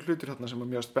 2 nýjir hlutir þarna sem var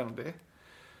mjög spennandi.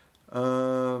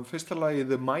 Fyrsta lagi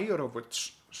The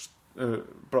Meyerowitz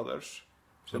Brothers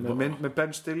sem er mynd með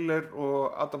Ben Stiller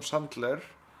og Adam Sandler.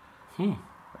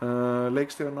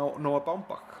 Leikstýra Noah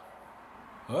Baumbach.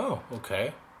 Ok.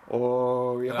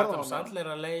 Og ég Adam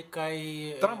Sandler að leika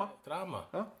í drama.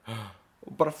 Já.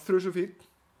 Og bara þrjusu fín.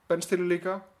 Ben Stiller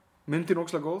líka, myndin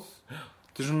ógeðslega góð.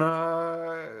 Þetta er svona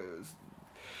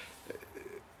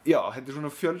þetta er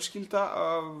svona fjölskylda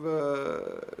af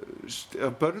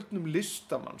börnum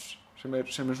listamanns sem er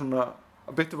svona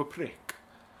a bit of a prick.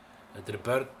 Þetta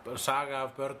er saga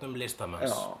af börnum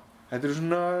listamanns. Já, þetta er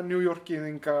svona New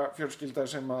York-gyðinga fjölskylda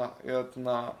sem er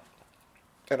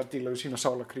að díla við sína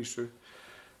sálakrísu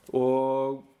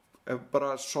og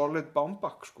bara solid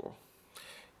Baumbach sko.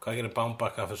 Hvað gerir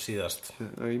Baumbach að fyrir síðast?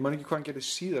 Ég man ekki hvað hann gerði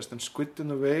síðast, en Squid in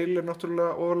the Whale er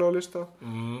náttúrulega ofalega á lista.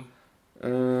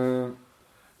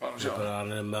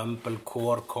 Hann er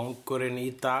mumblecore kóngurinn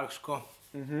í dag sko.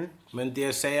 Myndi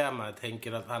ég segja, maður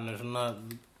tengir að hann er svona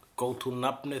go-to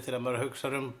nafni þegar maður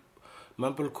hugsar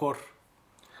mumblecore.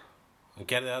 Hann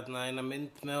gerði þarna eina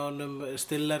mynd með honum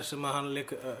Stiller sem að hann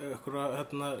líka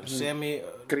semi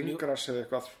Greengrass eða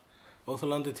eitthvað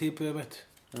óþolandi típu mitt.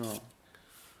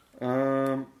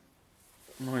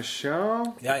 Nú ég sjá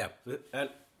en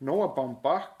Noah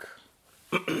Baumbach.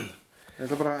 Ég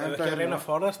ætla bara að ef ekki að reyna að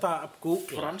forðast að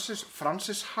Google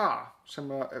Frances Ha sem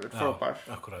er frábær.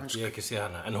 Akkurat, ég hef ekki séð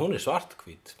hana en hún er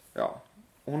svarthvít. Já,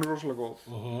 hún er rosalega góð.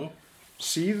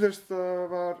 Síðast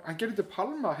var hann gerði De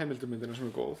Palma heimildamyndina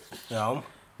sem er góð. Já.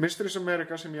 Mistress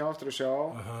America sem ég á eftir að sjá.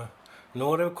 Nú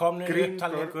erum við komnir í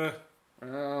upptalningu.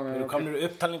 Við erum komnir í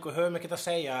upptalningu, höfum ekkert að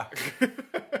segja.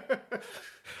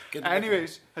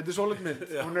 Anyways, þetta er solid mynd.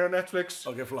 Hún er á Netflix.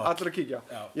 Okay, flott. Allir að kíkja.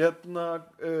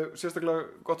 Sérstaklega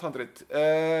gott handrit.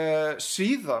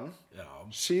 Síðan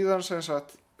sem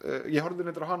sagt ég horfði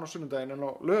neitt á hann á sunnudaginn en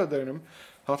á laugardaginum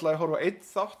þá ætlaði ég að horfa á einn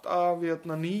þátt af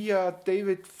nýja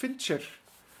David Fincher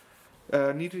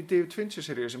nýri David Fincher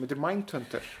seríu sem heitir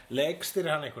Mindhunter.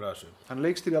 Leikstýrir hann einhverju af þessu? Hann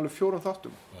leikstýrir alveg 4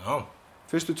 þáttum. Já.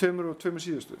 Fyrstu 2 og 2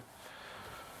 síðustu.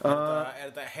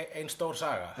 Er þetta ein stór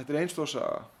saga? Þetta er ein stór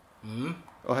saga.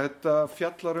 Og þetta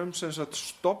fjallar sem sagt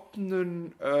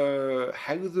stofnun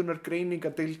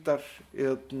hegðunargreiningadeildar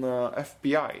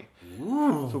FBI.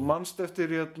 Þú manst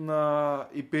eftir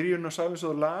í byrjun á Silence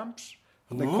of the Lambs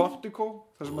í Quantico,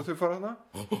 þar sem þau fara þarna.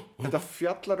 Þetta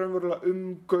fjallar raunverulega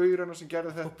gaurana sem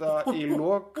gerði þetta í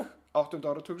lok 8.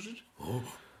 áratugsins.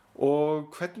 Og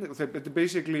hvernig, þetta er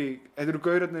basically, þetta eru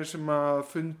gaurarnir sem að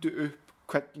fundu upp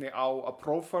hvernig á að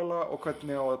prófæla og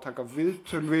hvernig á að taka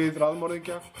viðtöl við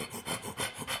raðmorðingja.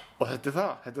 Og þetta er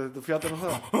það, þetta fjallar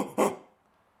það.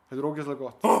 Þetta er ógeðslega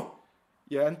gott.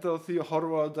 Ég endaði á því að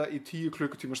horfa á þetta í 10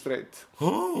 klukkutíma straight.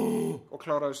 Og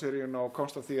kláraði seríuna og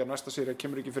komst af því að næsta sería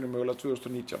kemur ekki fyrir mögulega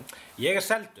 2019. Ég er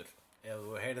seldur, ef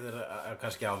þú heyrðir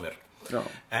kannski á mér.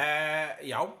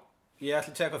 Já, ég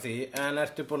ætla að tjekka á því, en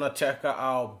ertu búin að tjekka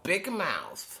á Big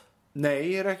Mouth?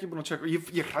 Nei, ég er ekki búin að tjekka.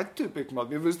 Ég hræddi Big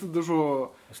Mouth, ég veist þetta svo...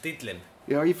 Stíllinn?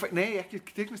 Já, nei, ekki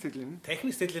teiknistíllinn.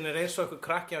 Teiknistíllinn er eins og eitthvað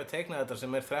krakki hafi teiknað þetta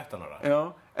sem er 13 ára. Já,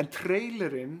 en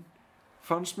trailerinn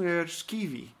fannst mér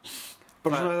skífi.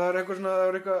 Bara svona, það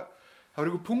var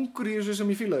eitthvað pungur í þessu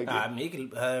sem ég fílaði ekki.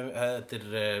 Þetta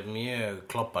er mjög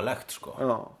kloppalegt, sko.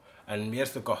 Já. En mér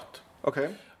finnst það gott. Ok.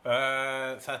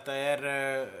 Þetta er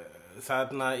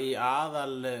þarna í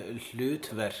aðal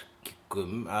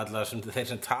hlutverkum, þeir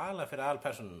sem tala fyrir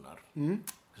aðalpersónurnar.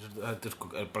 Þetta er sko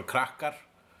bara krakkar,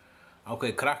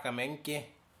 ákveði krakkamengi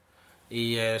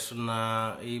í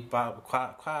svona,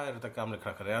 hvað er þetta gamli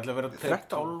krakkar? Ég ætla að vera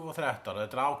 12 og 13,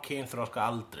 þetta er á kynþroska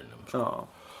aldrinum. Sko.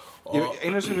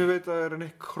 Eina sem ég veit að er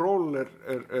Nick Kroll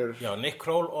Já, Nick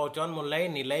Kroll og John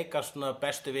Mulaney leika svona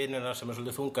bestu vinina sem er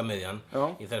svolítið þungamiðjan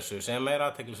í þessu, sem er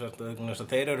athyglisvert að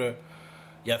þeir eru,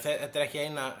 já, þetta er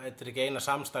ekki eina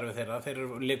samstarfi þeirra, þeir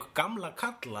eru líka gamla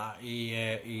kalla í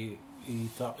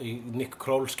Nick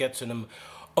Kroll sketsunum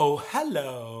Oh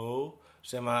Hello,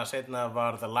 sem að seinna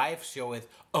var The Live Showið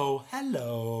Oh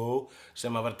Hello,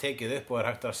 sem að var tekið upp og er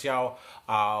hægt að sjá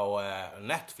á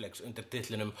Netflix undir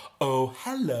titlinum Oh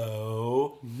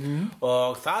Hello.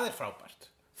 Og það er frábært.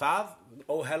 Það,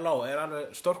 Oh Hello, er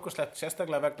alveg stórkostlegt,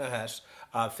 sérstaklega vegna þess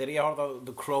að þegar ég horfði á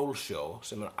The Kroll Show,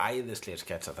 sem er æðislegir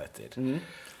sketsaþættir,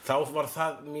 þá var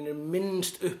það mínir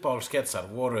minnst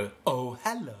uppáhaldsketsar voru Oh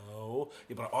Hello.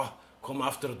 Ég bara, koma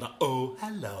aftur þarna, oh,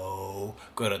 hello,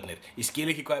 gaurarnir. Ég skil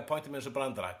ekki hvað er pointið með þessu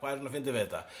brandara, hvað er svona að fyndi við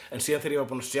þetta. En síðan þegar ég var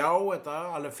búin að sjá þetta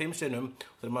alveg 5 sinnum,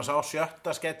 þegar maður sá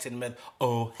 7. sketsin með,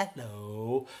 oh,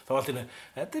 hello, þá var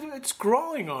alltaf, it's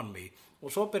growing on me. Og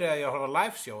svo byrjaði ég að horfa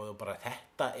live show og bara,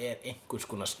 þetta er einhvers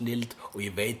konar snild og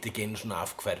ég veit ekki einu svona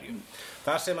af hverju.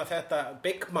 Það sem að þetta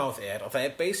Big Mouth er, og það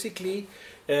er basically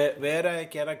verið að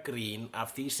gera grín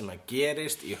af því sem að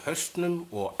gerist í hausnum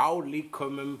og á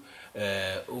líkömum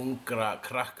ungra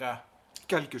krakka.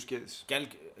 Gelgjuskeiðs.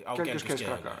 Á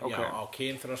gelgjuskeiðinu, okay. Já, á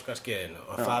kynþroska skeiðinu.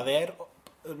 Og það er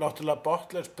náttúrulega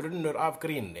botlaus brunnur af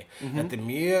gríni. Þetta er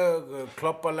mjög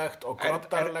kloppalegt og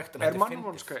grottarlegt. Er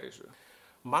mannvonska í þessu?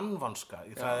 Mannvonska,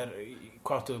 það er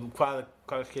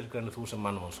hvað skilgreinir þú sem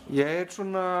mannvonska? Ég er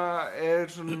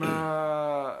svona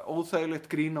óþægilegt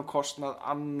grín á kostnað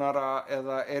annara,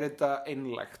 eða er þetta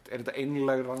einlægt? Er þetta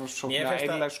einlæg rannsókn eða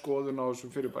einlæg skoðun á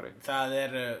þessum fyrirbæri? Það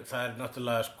er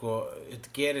náttúrulega sko,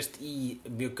 þetta gerist í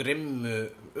mjög grimmu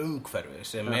umhverfi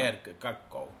sem er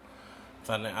gaggó.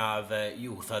 Þannig að,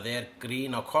 jú, það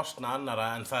grín á kostnað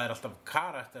annara en það alltaf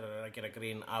karakterar að gera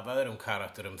grín af öðrum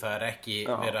karakterum. Það ekki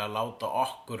verið að láta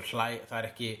okkur það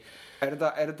ekki... Er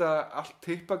þetta allt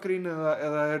tippagrín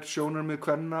eða sjónarmið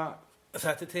kvenna?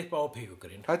 Þetta tippa og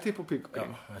píkugrín. Það tippa og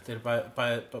píkugrín? Já,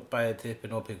 þetta bæði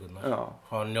tippin og píkurnar. Já.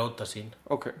 Fá að njóta sín.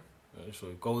 Ok. Svo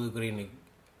góðu gríni.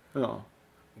 Já.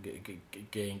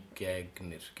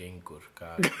 Gengur,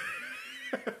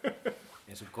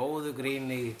 eins og góðu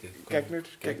gríni gegnir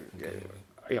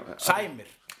sæmir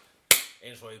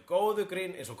eins og góðu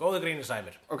gríni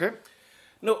sæmir. Ok.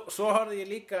 Nú, svo horfði ég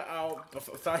líka á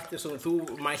þætti sem þú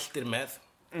mæltir með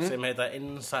sem heita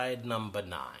Inside Number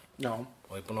 9. Já.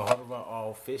 Og ég er búin að horfa á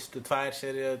fyrstu 2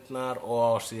 seríurnar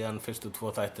og síðan fyrstu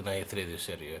 2 þættina í 3.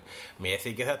 seríu. Mér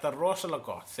þykir þetta rosalega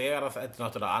gott þegar að þetta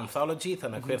náttúrulega anthology,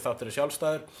 þannig að hver þáttur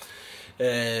sjálfstæður.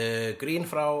 Grín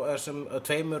frá þessum 2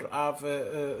 af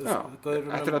gauðrunum.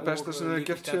 Þetta það besta sem þið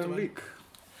gert síðan lík.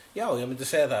 Já, ég myndi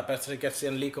segja það, besta sem þið gert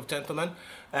síðan League of Gentlemen.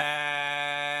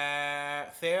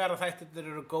 Þegar að þættirnir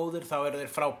eru góðir þá eru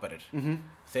þeir frábærir.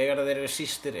 Þegar að þeir eru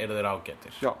sístir eru þeir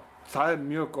ágætir. Já, það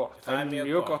mjög gott. Það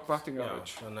mjög gott batting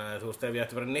average. Þannig að þú veist, ef ég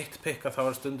ætti að vera nitpicka þá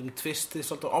var stundum twistið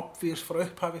svolítið obvious frá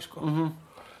upphafi, sko.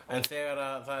 En þegar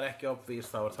að það ekki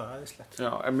obvious þá það æðislegt.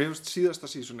 Já, en mér finnst síðasta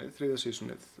sísonið, 3.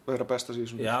 sísonið, vera besta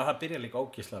sísonið. Já, það byrja líka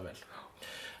ógeðslega vel.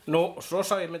 Nú, svo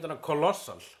sá ég myndina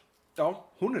Colossal. Já,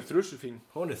 hún þrjusufín.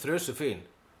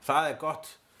 Það gott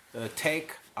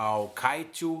take á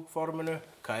kaiju forminu.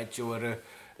 Kaiju eru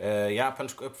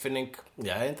japansk uppfinning.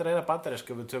 Já, þetta eina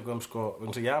bandaríska við tökum sko,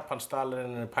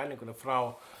 Japansdalurinn pælingunni frá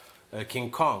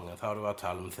King Kong, en þá erum við að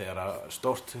tala þegar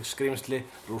stórt skrímsli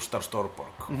rústar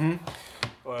stórborg.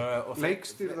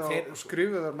 Leikstýrð og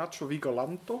skrifuð af Nacho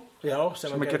Vigalondo. Já,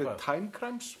 sem að gerði Time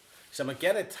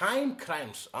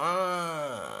Crimes.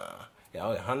 Já,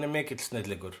 hann mikill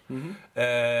snillingur.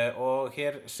 Og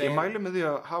hér ég mæli með því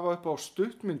að hafa upp á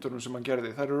stuttmyndunum sem hann gerði.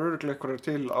 Það eru örugglega einhverjar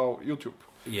til á YouTube.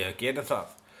 Ég geri það.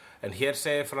 En hér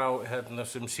segir frá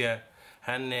sem sé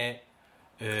henni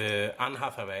Anne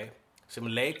Hathaway sem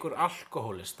leikur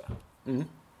alkohólista.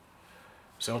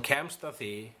 Sem kemst að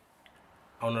því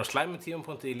að hún á slæmu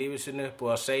tímapunkti í lífi sinu,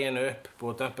 búið að segja henni upp,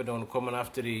 búið að dömpa henni og hún komin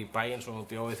aftur í bæinn sem hún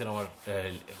bjóði þegar hún var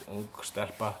ung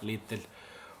stelpa, lítil.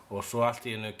 Og svo allt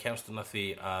í hennu kemst hún að því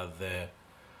að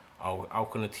á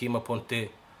ákveðnu tímapunkti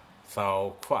þá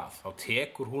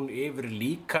tekur hún yfir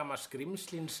líkama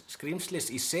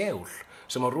skrímslis í Seúl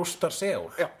sem á rústar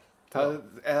Seúl. Já,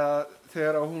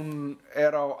 þegar hún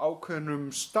á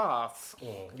ákveðnum stað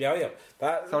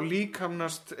þá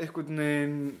líkamnast einhvern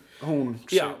veginn hún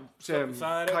sem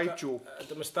kaiju.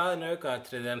 Þetta með staðin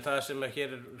aukaatriði, en það sem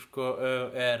hér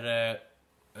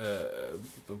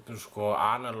sko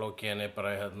analógin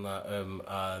bara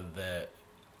að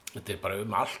þetta bara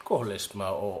alkohólisma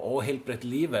og óheilbrigt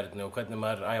lífverðni og hvernig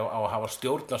maður á að hafa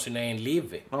stjórn á sínu eigin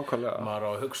lífi. Nákvæmlega. Maður á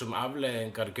að hugsa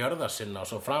afleiðingar gjörða sinna og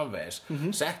svo framvegis.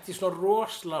 Sett í svona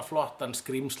rosalega flottan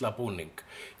skrýmslabúning.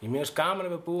 Ég mjög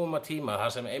gaman við búum að tíma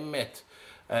það sem einmitt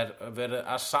verið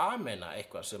að sameina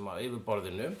eitthvað sem á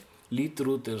yfirborðinu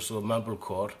lítur út eins og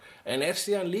mumblecore en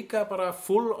síðan líka bara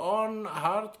full on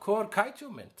hardcore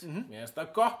kaiju mynd. Mér finnst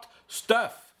það gott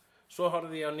stöf. Svo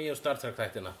horfði ég á nýju Star Trek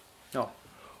þættina. Já.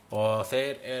 Og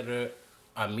þeir eru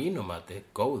að mínum mati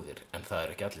góðir, en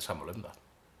það ekki allir sammála það.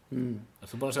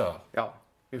 Ertu búin að sjá það? Já,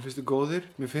 mér finnst þið góðir.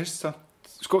 Mér finnst það,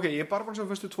 sko ok, ég bara búin að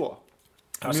sjá fyrstu 2.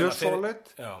 Mjög solid,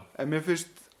 en mér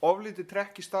finnst oflítið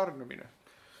trekk í starfinu mínu.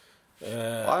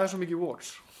 Aðeins svo mikið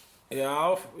Wars.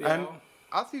 Já. En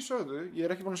að því sögðu,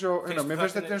 ég ekki búin að sjá, mér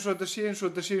finnst þetta eins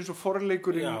og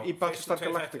forleikurinn í Battlestar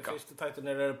Galactica. Fyrstu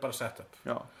tætunir eru bara set up.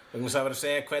 Já. Vegna þess að vera að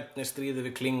segja hvernig stríðið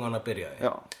við Klingon að byrjaði.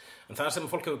 Já. En það sem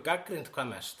fólk hefur gagnrýnt hvað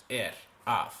mest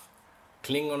að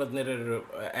Klingonarnir eru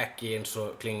ekki eins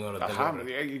og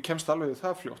Klingonarnir. Ég kemst alveg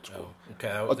það fljótt, sko.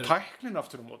 Og tæknin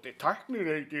aftur á móti.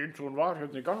 Tæknin ekki eins og hún var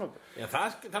hérna í gamla. Já,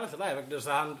 það alltaf vegna þess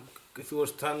að hann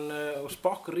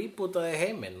Spock rebootaði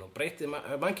heiminn og breytti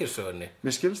mannkynssögunni.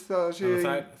 Mér skilst það að sé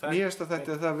nýjasta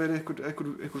þetta að það veri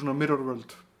einhver svona mirror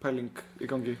world pæling í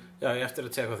gangi. Já, ég eftir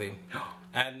að tjekka því. Já.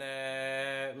 En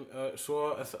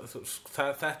svo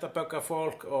þetta böggar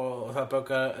fólk og það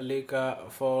böggar líka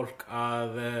fólk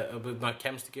að maður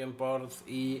kemst ekki borð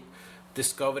í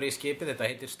Discovery skipið. Þetta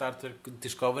heitir Star Trek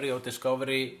Discovery og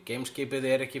Discovery gameskipið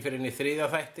ekki fyrir inn í 3.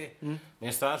 þætti. Mér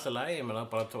finnst það alltaf lægi, ég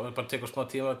meina bara tekur smá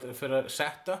tíma fyrir að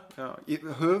setja. Já,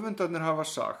 höfundarnir hafa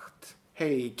sagt,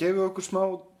 hei, gefið okkur smá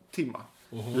tíma.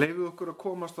 Leifið okkur að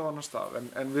komast á annar stað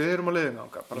en við erum á leiðina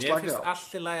okkar, bara slakið á. Mér finnst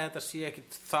allt í lagi að þetta sé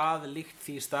ekkit það líkt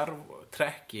því Star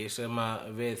Trekki sem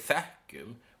við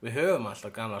þekkjum. Við höfum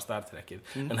alltaf gamla Star Trekkið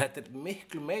en þetta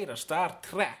miklu meira Star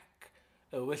Trek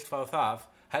ef þú vilt fá það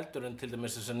heldur en til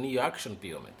dæmis þessar nýju action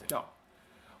bíómyndir. Já.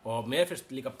 Og mér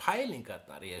finnst líka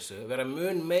pælingarnar í þessu vera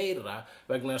mun meira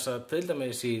vegna þess að til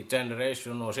dæmis í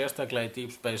Generation og sérstaklega í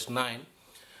Deep Space Nine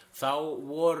þá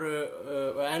voru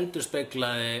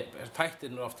endurspeglaði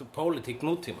þættirnir oft pólitík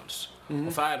nútímans og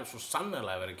það er svo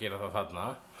sannarlega verið að gera það þarna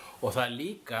og það er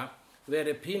líka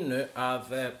verið pínu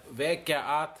að vekja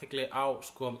athygli á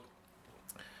sko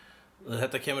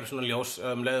þetta kemur svona ljós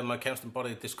leiðum að kemst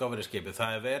borðið í Discovery skipið.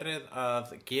 Það er verið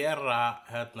að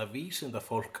gera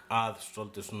vísindafólk að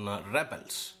svolítið svona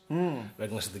rebels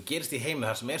vegna þess að þetta gerist í heimi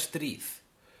þar sem er stríð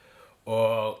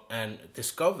en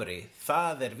Discovery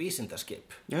það er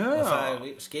vísindaskip og það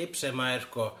er skip sem er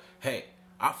sko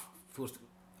þú veist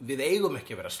við eigum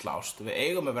ekki að vera slást, við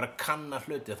eigum að vera að kanna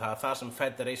hluti, það er það sem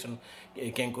Federation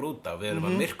gengur út á, við erum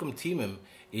að myrkum tímum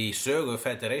í sögu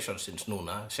Federationsins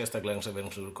núna, sérstaklega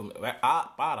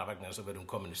bara vegna þess að við erum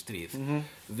komin í stríð,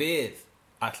 við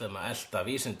ætlum að elta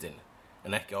vísindin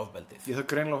en ekki ofbeldið. Ég þarf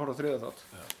greinilega að horfa á þriðja þátt.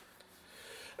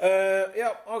 Já,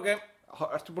 ok.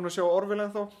 Ertu búin að sjá Orville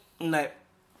ennþá? Nei.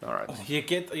 Alright. Ég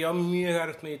á mjög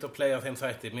erfitt með að playa á þeim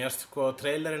þætti. Mér sko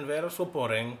trailerinn vera svo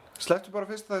boring. Slepptu bara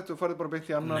fyrst þætti og farið bara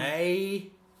beint í annan. Nei.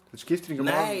 Þetta skiptir ekki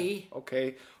Nei. Ok.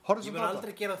 Horfðu Ég mun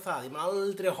aldrei gera það. Ég mun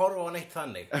aldrei horfa á neitt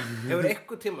þannig. Hefur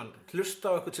eitthvað tímann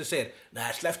hlusta á eitthvað sem segir, nei,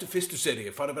 slepptu fyrstu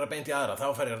seríu, farið bara beint í aðra, þá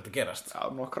fer þetta að gerast. Já,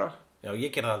 nokkra. Já, ég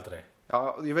gera það aldrei. Já,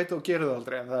 ég veit að þú gerir það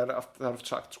aldrei, en það er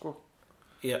oft sagt, sko.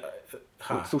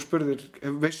 Þú spurðir,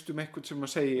 veistu eitthvað sem að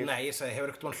segja? Nei, ég sagði,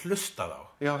 hefur eitthvað hlustað á?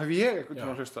 Já, hef ég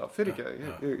eitthvað hlustað á? Fyrir ekki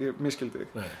það, ég miskildi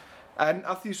þig. Nei. En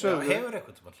að því sögðu... Já, hefur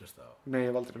eitthvað sem að hlusta á? Nei, ég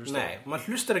hef aldrei hlustað á. Nei, maður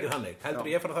hlustar ekki þannig. Heldur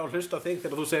ég fara þá að hlusta á þig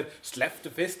þegar þú segir, slepptu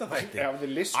fyrsta þætti. Já,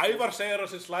 þið list. Ævar segir á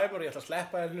sér slæmur, ég ætla að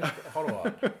sleppa að horfa á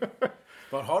það.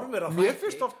 Maður horfir á Mér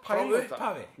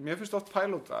þætti Mér finnst oft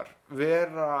pælótar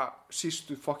vera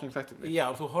sístu fucking þættinni.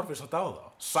 Já, þú horfir samt á þá.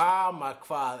 Sama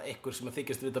hvað einhver sem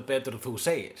þykist vita betur en þú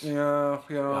segir. Já.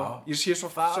 Ég sé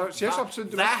samt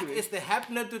stundum That is the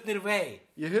hefnendurnir way.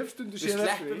 Ég hef stundum séð Við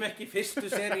sleppum ekki fyrstu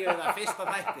seríu eða fyrsta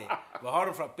þætti. Við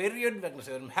horfum frá byrjun vegna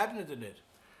sem við erum hefnendurnir.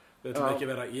 Við ætlum ekki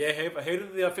vera, ég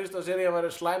heyrði að fyrsta seríu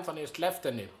væri slæm þannig ég sleppt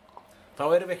henni. Þá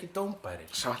erum við ekki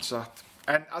dómbærir. Satt.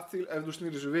 En ef þú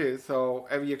snýrir þessu við, þá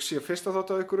ef ég sé fyrsta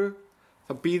þátt á ykkur,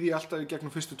 þá býð ég alltaf í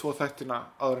gegnum fyrstu 2 þættina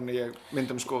áður en ég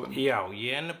mynda með skoðun. Já,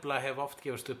 ég nefnilega hef oft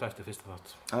gefast upp eftir fyrsta þátt.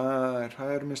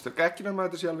 Það er mistök. Ekki nema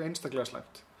þetta sé alveg einstaklega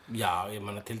slæmt. Já, ég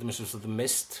meina til dæmis þetta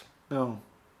mist. Já.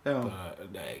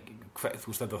 Þú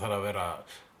veist þetta þarf að vera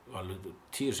alveg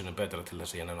 10 sinnum betra til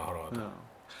þess að ég nefna að horfa á þetta.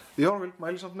 Því Orville,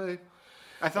 mæli samt með því.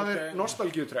 En það er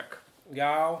nostalgíutrekk.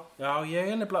 Já, ég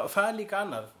er nefnilega, það er líka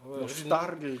annað.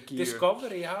 Nostalgíu.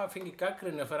 Discovery hafa fengið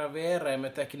gagnrýni að fara að vera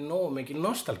með ekki nógu mikið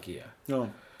nostalgía. Já.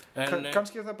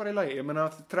 Kannski er það bara í lagi. Ég meina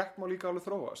að trekk má líka alveg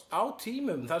þróast. Á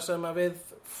tímum þar sem að við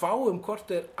fáum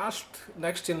hvort er allt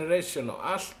Next Generation og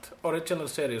allt Original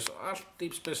Series og allt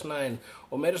Deep Space Nine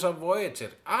og meira svo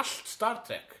Voyager, allt Star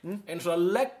Trek eins og að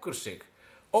leggur sig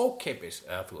ókeypis,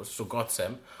 eða þú veist, svo gott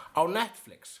sem á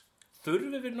Netflix.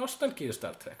 Þurfum við nostalgíu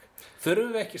Star Trek?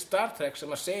 Þurfum við ekki Star Trek sem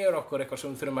að segja okkur eitthvað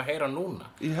sem við þurfum að heyra núna?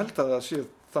 Ég held að það sé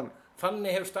þannig.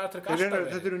 Þannig hefur Star Trek alltaf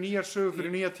verið. Þetta eru nýjar sögur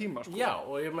fyrir nýja tíma, sko. Já,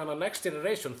 og ég meina Next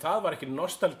Generation, það var ekki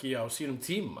nostalgía á sínum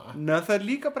tíma. Nei, það er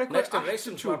líka bara eitthvað Next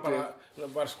Generation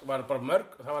var bara mörg,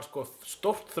 það var sko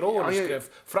stórt þróunarskref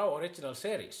frá Original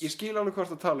Series. Ég skil alveg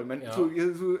hvort að tala um, en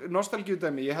þú nostalgíu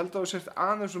dæmi, ég held að þú sért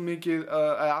aðeins svo mikið,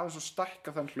 aðeins svo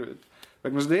stækka þann hlut.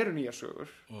 Vegna þess að það eru nýjar sögur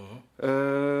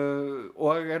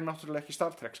og er náttúrulega ekki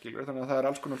Star Trek skilur, þannig að það er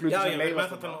alls konar hluti sem Já, leifast. ég með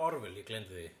það tala um Orville, ég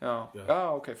gleymdi því. Já,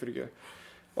 ok, fyrir ekki.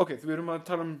 Ok, við erum að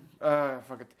tala um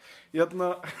fuck it.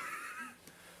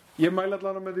 Ég mæla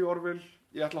allan með því Orville,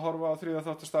 ég ætla að horfa á 3.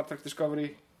 þátt Star Trek Discovery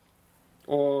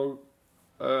og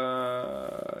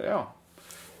já.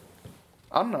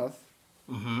 Annað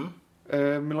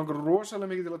mér langar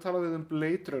rosalega mikið til að tala við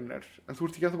Blade Runner, en þú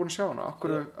ert ekki búin að sjá hana.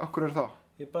 Akkur er það?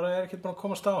 Ég bara er ekki búin að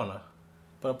komast á hana.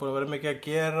 Bara búin að vera mikið að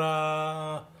gera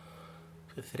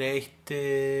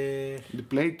þreytir. Þetta er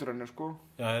Blade Runner, sko.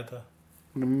 Já, þetta.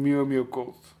 Hún er mjög, mjög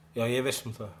góð. Já, ég viss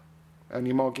það. En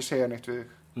ég má ekki segja neitt við þig.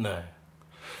 Nei.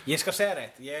 Ég skal segja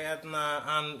neitt.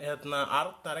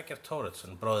 Arnar Eggert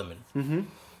Thoroddsen, bróðir minn,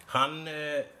 hann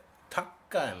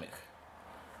takkaði mig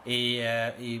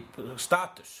í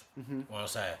status og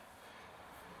hann sagði,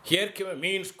 hér kemur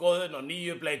mín skoðun á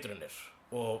nýju Blade Runner.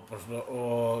 Og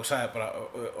sagði bara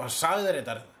og hann sagði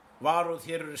þetta varúð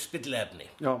hér eru spilliefni.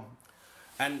 Já.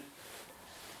 En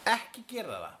ekki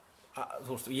gera það.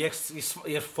 Þú veist,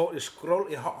 ég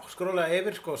skrólaði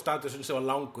yfir sko statusin sem var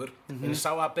langur en ég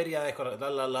sá að byrjaði eitthvað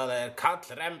það er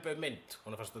kallrembu mynd.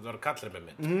 Hún fannst að þetta var kallrembu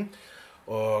mynd.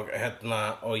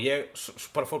 og ég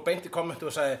bara fór beint í kommentu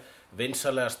og sagði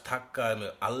vinsalegast taggaði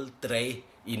mig aldrei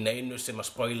í neinu sem að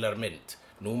spoilar mynd.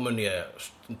 Nú mun ég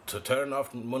turn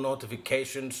off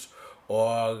notifications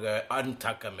og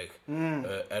untagga mig.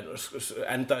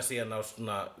 Endaði síðan á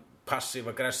svona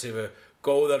passiv-aggressífu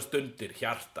góðar stundir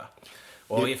hjarta.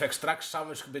 Og ég fekk strax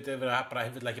samvinskupið yfir að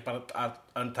ég vill ekki bara að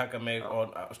untagga mig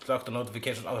og slökta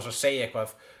notifications á þess að segja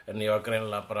eitthvað, en ég var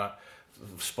greinilega bara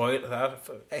það er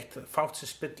eitt fátt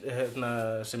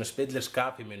sem spillir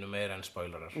skap í mínu meira en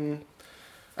spoilerar.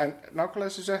 En nákvæmlega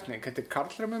þessi setning, þetta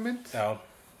karlremmu mynd. Já.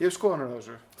 Ég hef skoðanir á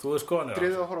þessu. Þú hefur skoðanir á þessu?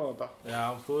 Dríðið að horfa á þetta. Já,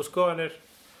 þú hefur skoðanir.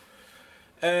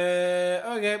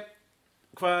 Ok,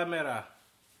 hvað er meira?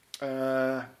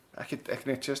 Ekki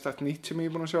neitt sérstakt nýtt sem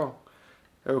ég er búin að sjá.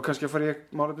 Ef við kannski að fara í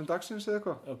málefni dagsins eða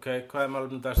eitthvað. Ok, hvað er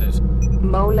málefni dagsins?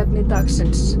 Málefni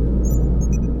dagsins.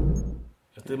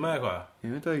 Ertu með eitthvað? Ég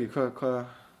veit það ekki, hvað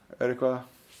er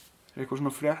eitthvað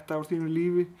svona frétta á þínu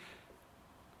lífi?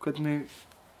 Hvernig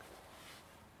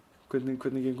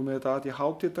gengur með þetta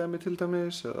ADHD-dæmi til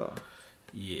dæmis, eða?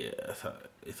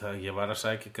 Ég var að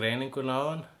sækja greininguna á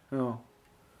hann. Já.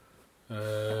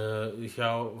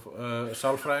 Hjá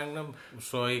sálfræðingnum,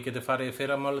 svo ég geti farið í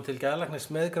fyrramáli til geðlæknis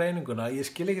með greininguna. Ég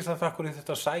skil ekki það hverju ég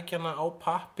þurfti að sækja hana á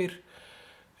pappír.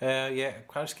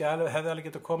 Kannski hefði alveg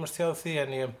getað komast hjá því,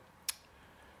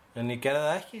 en ég gerði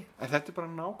það ekki. En þetta er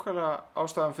bara nákvæmlega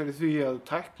ástæðan fyrir því að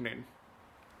tæknin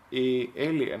í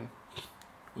Alien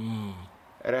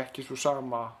er ekki svo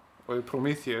sama og í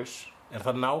Prometheus. Er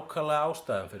það nákvæmlega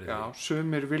ástæðan fyrir því? Já,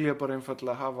 sumir vilja bara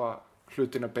einfaldlega hafa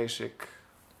hlutina basic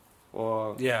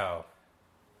og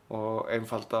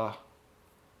einfalda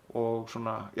og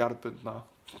svona jarðbundna.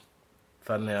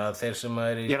 Þannig að þeir sem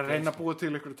er í... Ég er að reyna að búa til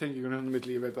einhverju tengingun hérna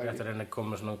milli, ég veit það ekki. Þetta er reyna að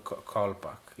koma með svona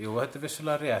callback. Jú, þetta er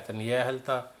vissulega rétt, en ég held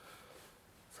að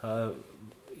það,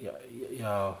 já,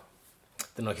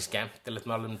 þetta er nú ekki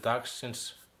skemmtilegt málefni dagsins.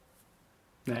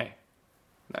 Nei,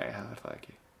 það er það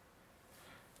ekki.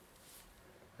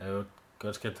 Ef við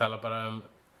kannski að tala bara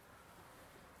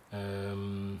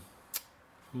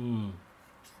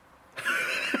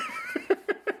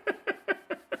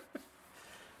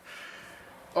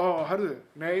Hörðu,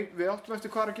 nei, við áttum eftir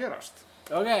hvað er að gerast.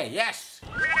 Ok, yes!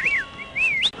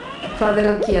 Hvað er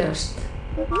að gerast?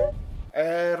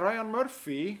 Ryan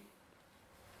Murphy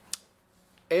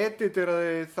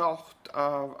editeraði þátt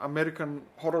af American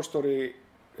Horror Story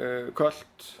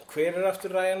Cult. Hver er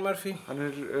aftur Ryan Murphy? Hann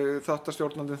er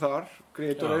þáttastjórnandi þar,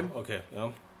 creatorinn. Já, ok, já.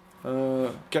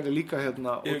 Gerði líka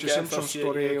O.J. Simpson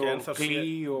Story og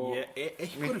Glee og...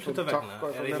 Einhverju hluta vegna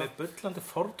er ég með bullandi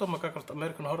fordóma gagnvart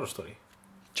American Horror Story.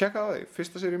 Tjekka það því,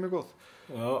 fyrsta séri er mjög góð.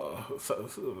 Já,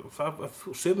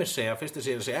 sumir segja að fyrsta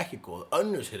séri sé ekki góð,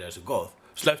 önnur séri er góð.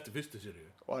 Slepptu fyrstu séri.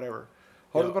 Whatever.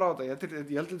 Horfðu bara á þetta,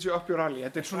 ég held að þetta sé up your alley.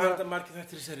 Þetta er svona... Hvað er þetta margir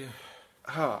þættir í seríu?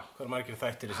 Hæ? Hvað er margir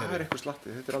þættir í seríu? Það er eitthvað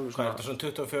slattið, þetta er alveg svona... Hvað er þetta svona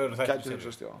 24 þættir í seríu? Gæti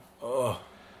hugsast, já.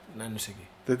 Nennis ekki.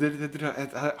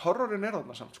 Horrorin er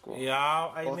þarna samt, sko.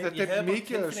 Já, og þetta er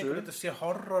mikið af þessu. Þetta sé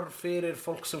horror fyrir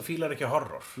fólk sem fílar ekki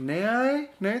horror. Nei,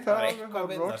 það er eitthvað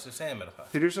við það sem segir mér það.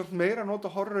 Þeir eru samt meira að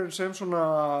nota horrorin sem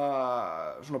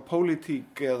svona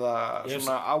pólitík eða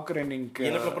svona ágreining. Ég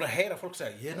er nefnilega búin að heyra fólk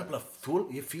segja,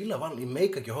 ég fíla vanlega, ég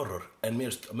meika ekki horror, en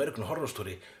mér finnst American Horror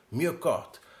Story mjög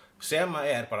gott, sem að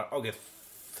er bara,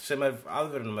 sem er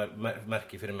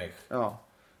aðvörunarmerki fyrir mig. Já.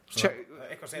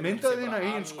 Myndaði þína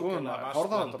eigin skoðuna,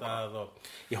 horfðu á þetta bara.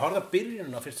 Ég horfði að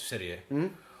byrjunum á fyrstu seríu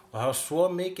og það var svo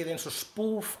mikið eins og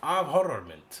spoof af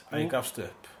horrormynd að ég gafst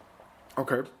upp.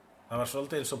 Ok. Það var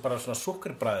svolítið eins og bara svona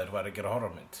sukkurbræður var að gera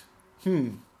horrormynd.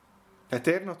 Þetta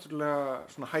er náttúrulega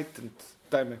svona heightened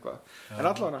dæmi eitthvað. En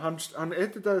allavega hann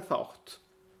editaði þátt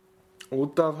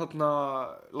út af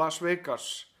Las Vegas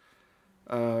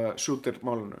shooter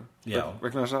málunu.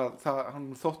 Vegna þess að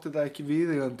hann þótti það ekki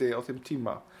viðeigandi á þeim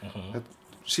tíma. Þetta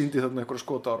sýndi þarna einhverja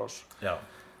skotárás. Já.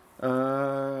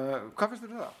 Hvað finnst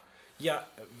þér það? Já,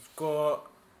 sko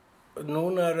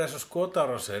núna eru þessar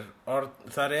skotárásir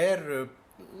þar eru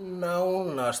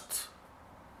nánast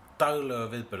daglegu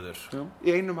viðburður. Já.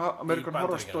 Í einum American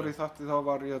Horror Story þátti þá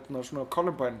var svona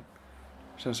Columbine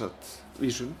sem sagt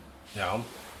vísun. Já.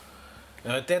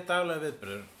 Þetta er daglegu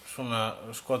viðburður, svona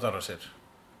skotárásir.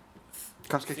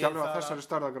 Kannski ekki alveg að þessari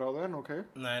stærðagráðu, en ok.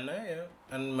 Nei,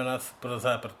 en það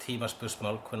er bara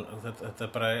tímaspursmál, þetta er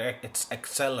bara, it's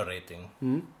accelerating.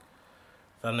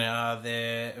 Þannig að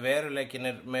veruleikin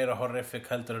er meira horrific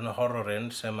heldur en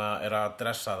horrorinn sem er að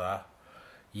dressa það.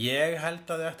 Ég held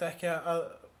að þau ætti ekki að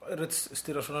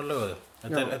ritstýra svona löguðu.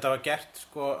 Þetta var gert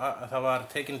sko að það var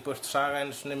tekin burt saga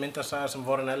einu svona myndasaga sem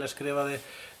Warren Ellis skrifaði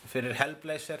fyrir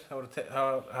Hellblazer.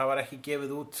 Það var ekki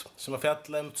gefið út sem að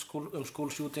fjalla school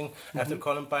shooting eftir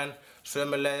Columbine.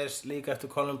 Sömuleiðis líka eftir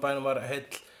Columbine var heill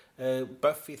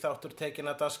Buffy þáttur tekin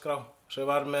að dagskrá sem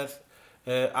var með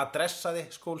adressaði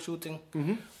school shooting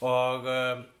og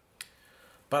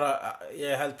bara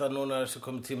ég held að núna er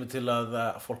komið tími til að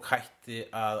fólk hætti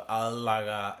að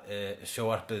aðlaga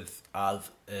sjónvarpið að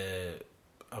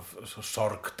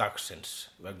sorg dagsins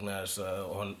vegna þess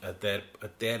að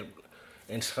þetta er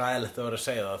eins hræðilegt að vera að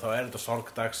segja það, þá er þetta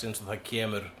sorg dagsins og það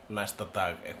kemur næsta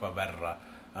dag eitthvað verra.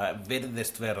 Það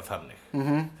virðist vera þannig.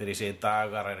 Þegar ég segi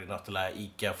dagar er ég náttúrulega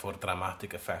ígja for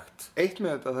dramatic effect. Eitt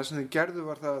með þetta, það sem þeir gerðu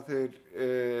var það að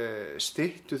þeir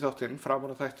styttu þáttinn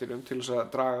framan á þættinum til þess að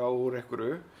draga úr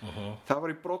einhverju. Það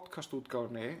var í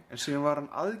broadcast-útgáfunni en síðan var hann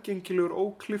aðgengilegur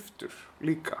óklipptur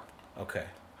líka. Okay.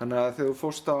 Þannig að þegar þú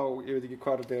fórst á, ég veit ekki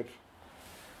hvað þetta er,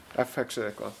 FX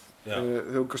eða eitthvað,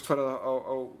 þegar þú gast farið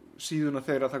á síðuna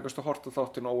þeirra það gast að horta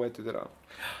þáttinn óeditera.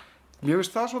 Mér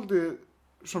finnst það svolítið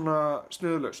svona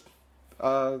sniðulaust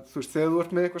að þú veist, þegar þú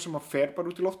ert með eitthvað sem að fer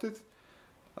bara út í loftið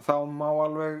þá má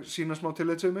alveg sína smá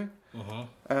tillitssemi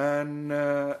en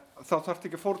þá þarft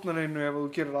ekki að fórna neinu ef þú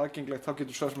gerir aðgengilegt þá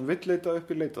getur svo sem vill leitað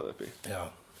uppi Já.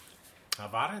 Það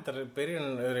var þetta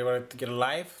byrjun ég var að gera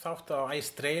live þátt á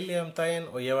Australia daginn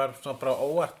og ég var svona bara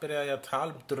óvart byrjaði að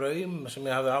tala draum sem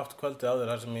ég hafði átt kvöldið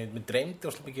áður þar sem ég dreymdi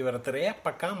og slúpp ekki verið að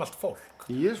drepa gamalt fólk.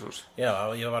 Jesús. Já,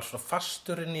 ég var svona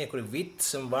fastur inn í einhverju vitt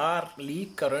sem var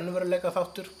líka raunveruleika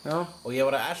þáttur og ég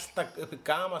var að elta upp í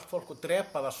gamalt fólk og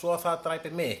drepa það svo það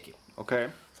dræpi mig ekki.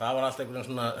 Okay. Það var alltaf einhvern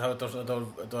svona,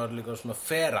 þetta var líka svona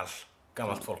feral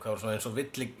gamalt fólk, það var svona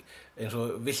eins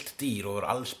og vilt dýr og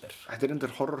allsber. Þetta er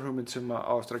endur horrorhugmynd sem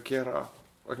á eftir að gera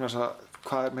vegna þess að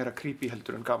hvað er meira creepy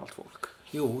heldur en gamalt fólk?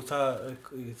 Jú, það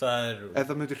er... Ef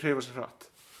það myndir hreyfa sér hratt?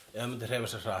 Ef það myndir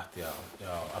hreyfa sér hratt,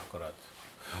 já, akkurat.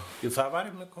 Jú, það var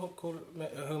cool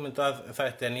hugmynd að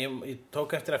þetta en ég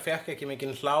tók eftir að fekk ekki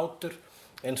mikinn hlátur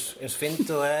eins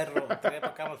fyndu það og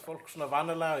drepa gamalt fólk svona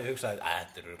vanalega og ég hugsaði,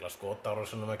 þetta er örugglega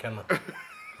skotárásum að kenna.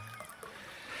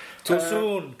 Too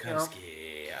soon,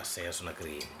 kannski að segja svona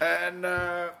grín. En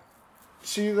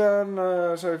síðan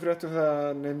sagði ég fréttum það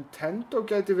að Nintendo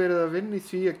gæti verið að vinna í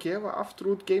því að gefa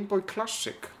aftur út Game Boy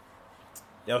Classic.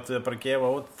 Já, þau bara gefa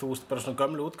út, þú veist, bara svona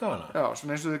gömlu útgáfana. Já,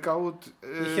 svona eins og þau gáðu út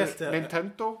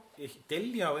Nintendo. Ég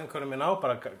dilja á einhverjum minn á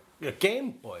bara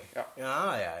Game Boy. Já.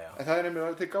 En það er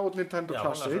nefnilega að þau gáðu út Nintendo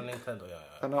Classic. Já, Nintendo, já.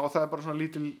 Þannig að það er bara svona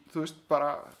lítil, þú veist,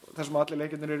 bara það sem allir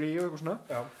leikirnir eru í og eitthvað svona.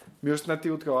 Já. Mjög snetti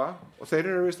útgáfa og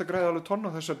þeir eru vist að græða alveg tonn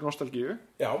á þessari nostalgíu.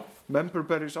 Já. Member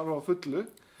Berries alveg á fullu.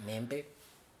 Member.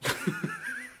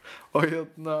 og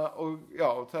já,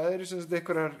 það er sem sagt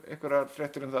einhverjar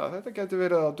fréttir það. Þetta getur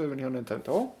verið á döfinni hjá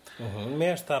Nintendo.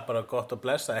 Mér finnst það bara gott að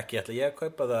blessa, ekki ætla ég að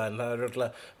kaupa það en það er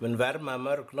örugglega mun verma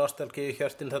mörg nostalgíu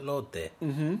hjörtin þarna úti.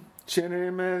 Síðan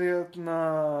er ég með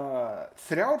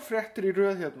 3 fréttir í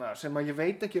röð sem að ég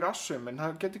veit ekki rassum en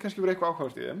það getur kannski verið eitthvað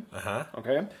áhugavert í þeim.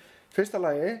 Okay. Fyrsta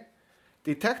lagi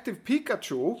Detective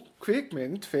Pikachu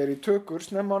kvikmynd fer í tökur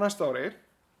snemma á næsta ári.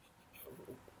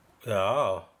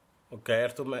 Já, ok,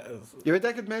 ertu með... Ég veit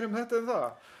ekkert meira þetta en það.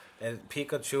 Er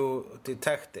Pikachu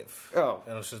Detective? Já.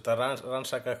 Er hann sérst að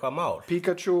rannsaka eitthvað mál?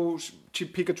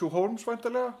 Pikachu Holmes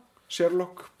væntanlega?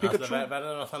 Sherlock Pikachu?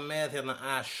 Verður það með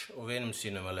Ash og vinum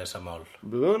sínum að lesa mál?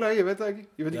 Mögulega, ég veit það ekki.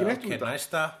 Ég veit ekki neitt um þetta. Ok,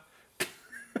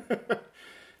 næsta.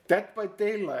 Dead by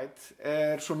Daylight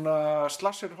er svona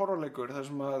slasher horrorleikur þar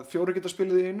sem að 4 geta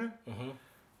spilið í einu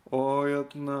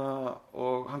og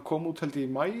hann kom út held í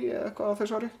maí eða eitthvað á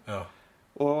þessu ári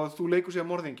og þú leikur sér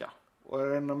morðingja og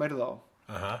er að myrða á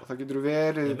og það getur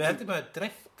verið Ég heldur maður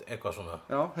dreift eitthvað svona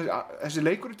Já, þessi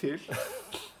leikur er til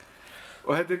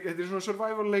og þetta er svona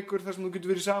survival leikur þar sem þú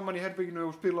getur verið saman í herberginu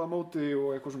og spilað á móti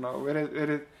og eitthvað svona og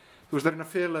verið þú veist að reyna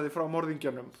að fela þig frá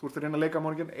morðingjanum þú ert að reyna að leika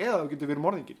morðingjan eða þú getur verið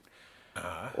morðingin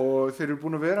og þeir eru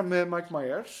búin að vera með Mike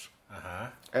Myers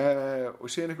og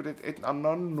síðan einn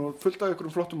annan og fullt af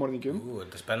einhverjum flottum morðingjum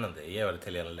Þetta er spennandi, ég var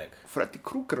til í hann að leik Freddy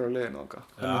Krueger á leiðinu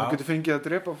þangað þannig að þú getur fengið að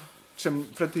drepa sem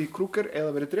Freddy Krueger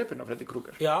eða verið drepinn af Freddy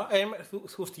Krueger Já, þú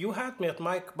veist, you had me at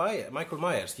Michael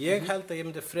Myers Ég held að ég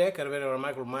myndi frekar verið að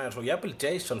Michael Myers og jafnvel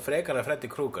Jason frekar en Freddy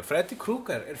Krueger Freddy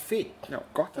Krueger er fín Já,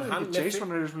 gott að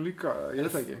Jason er svona líka, ég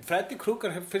veit ekki Freddy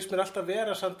Krueger finnst mér alltaf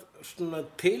vera svona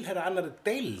tilheyra annari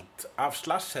deild af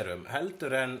slasserum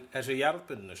heldur en þessu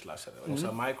jarðbundnu slasserum eins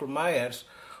og Michael Myers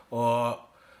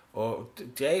og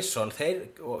Jason þeir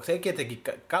geta ekki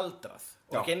galdrað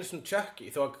og ekki einu svona Chucky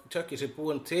þó að Chucky sé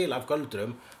búinn til af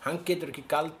göldrum hann getur ekki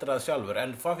galdrað sjálfur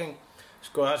en fucking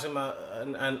Sko það sem að,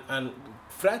 en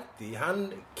Freddy,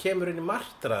 hann kemur inn í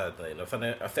martraðina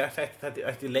þannig að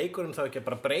þetta leikurinn þá ekki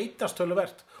bara breytast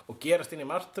töluvert og gerast inn í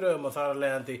martröðum og þar af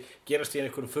leiðandi gerast í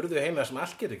einhverjum furðu heimi þar sem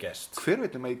allt getur gerst. Hver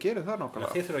veit að ég geri það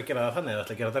nákvæmlega? Þið þurfa að gera það þannig, þið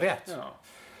ætla að gera þetta rétt. Já.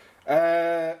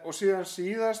 Og síðan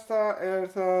síðasta er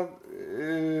það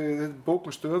bók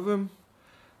með stöfum.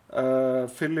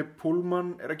 Philip Pullman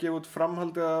er að gefa út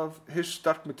framhaldið af His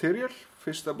Dark Material,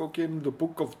 fyrsta bókin The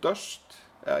Book of Dust,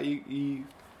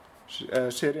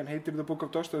 serían heitir The Book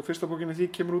of Dust og fyrsta bókin því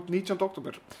kemur út 19.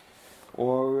 október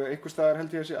og einhvers staðar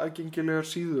held ég að sé aðgengilegar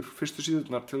síður, fyrstu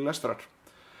síðurnar til lestrar.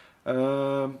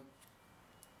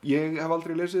 Ég hef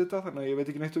aldrei lesið þetta þannig að ég veit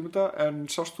ekki neitt þetta, en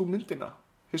sást þú myndina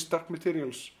His Dark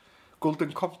Materials,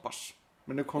 Golden Compass?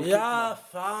 Já,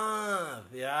 það,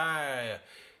 já.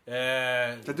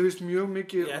 Þetta er vist mjög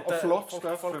mikið og flott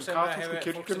stöf um katólsku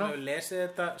kirkjuna. Fólk sem hefur lesið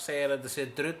þetta segir að þetta sé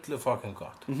drullu fucking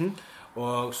gott.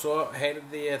 Og svo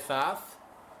heyrði ég það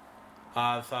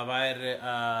að það væri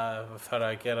að fara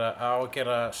að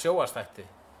gera sjónvarpsþætti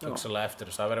hugsanlega eftir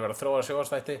þess. Það væri að vera að þróa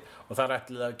sjónvarpsþætti og það er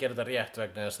ætlið að gera þetta rétt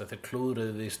vegna þess að þeir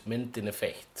klúðruðu víst myndinni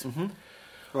feitt.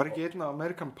 Var ekki einn af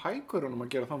American Pie-görunum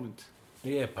að gera þá mynd?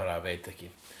 Ég bara veit ekki.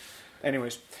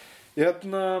 Anyways,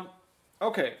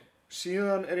 ok,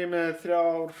 síðan er ég með 3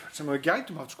 sem við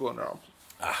gætum haft skoðanir á.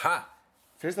 Aha.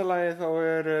 Fyrsta lagi þá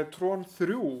er Tron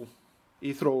 3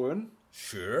 í þróun.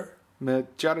 Sure.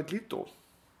 Með Jared Leto.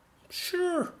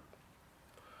 Sure.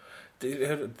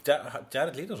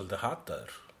 Jared Leto er svolítið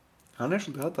hataður. Hann er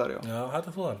svolítið hataður, já. Já,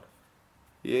 hatar þú hann?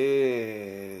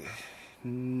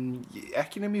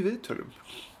 Ekki nefn í viðtölum.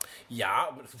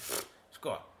 Já,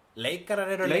 sko,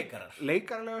 leikarar eru leikarar.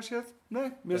 Leikararlega séð?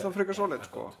 Nei, mér finnst það frekar svoleitt,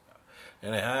 sko.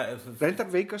 Nei, reyndar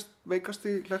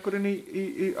veikasti hlekkurinn í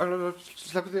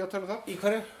slekkur því að tala það? Í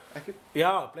hverju? Ekki?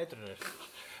 Já, bleiturinn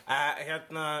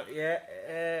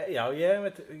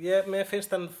mér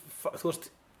finnst hann, þú veist,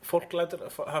 fólk lætur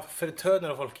fyrir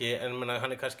töðnir á fólki, en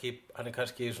hann er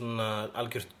kannski svona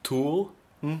algjört tool.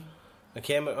 Það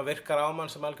kemur og virkar á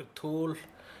mann sem algjört tool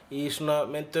í svona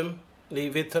myndum,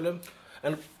 í viðtölum,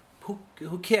 en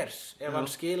who cares ef hann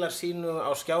skilar sínu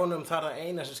á skjánum, það er það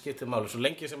eina sem skiptir máli, svo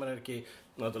lengi sem hann er ekki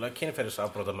náttúrulega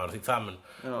kynferðisafbrotamaður, því það mun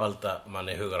valda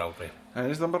manni hugarangri. En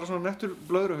það er bara svona nettur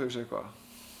blöðruhaus eitthvað.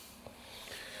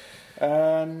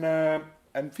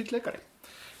 En fíll leikari.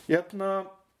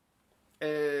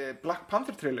 Black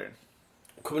Panther trailerinn.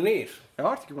 Komið nýr? Já,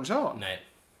 ertu ekki búin að sjá hann? Nei.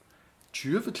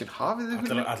 Djöfullinn, hafið þið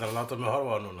fyrir? Ætlar að láta mig horfa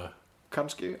á hann núna?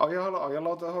 Kannski, á ég að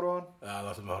láta það horfa á hann? Já,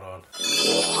 láta mig horfa á hann.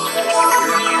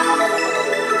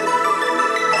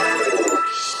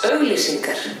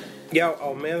 Auglýsingar. Já, á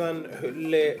meðan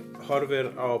Hulli horfir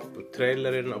á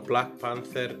trailerinn á Black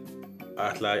Panther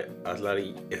ætlar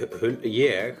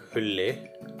ég, Hulli,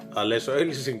 að lesa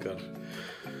auglýsingar.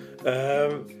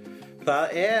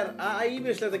 Það er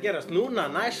æðislegt að gerast núna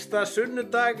næsta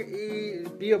sunnudag í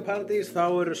Bíóparadís. Þá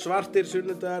eru svartir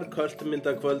sunnudagar,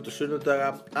 kvöldmyndakvöld og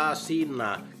sunnudaga að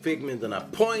sýna kvikmyndina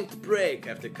Point Break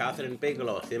eftir Catherine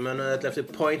Bigelow. Þið munið öll eftir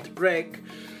Point Break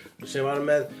sem var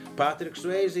með Patrick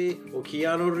Swayze og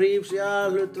Keanu Reeves í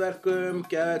hlutverkum,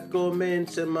 geggjum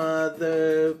mynd sem að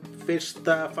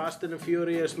fyrsta Fast and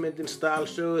Furious myndin stal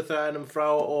söguþræðinum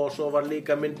frá, og svo var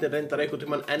líka myndin reyndar einhvern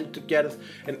tímann endurgerð,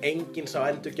 en enginn sá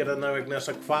endurgerðina vegna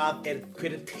þess að hver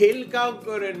er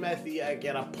tilgangurinn með því að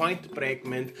gera Point Break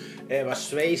mynd ef að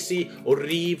Swayze og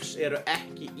Reeves eru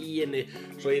ekki í henni,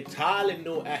 svo ég tali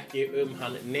nú ekki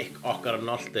hann Nick okkar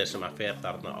Nolte sem að fer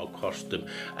þarna á kostum.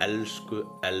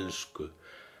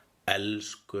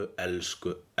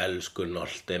 Elsku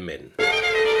Nolte minn.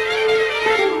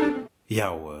 Já,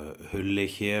 Hulli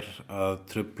hér að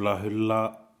trufla Hulla.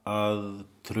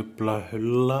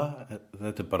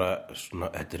 Þetta er bara svona,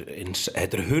 þetta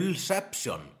er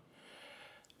Hullception.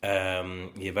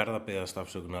 Ég verð að biðjast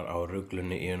afsökunar á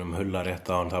ruglunni í Hulla rétt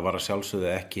á hann. Það var að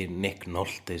sjálfsögðu ekki Nick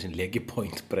Nolte sem lék í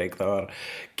Point Break, það var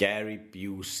Gary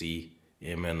Busey.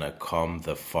 Ég meina, come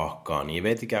the fuck on. Ég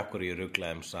veit ekki af hverju ég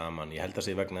ruglaði saman. Ég held að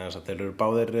sé vegna þess að þeir eru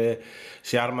báðir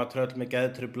sjarmatröll með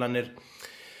geðtruflanir.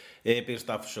 Ég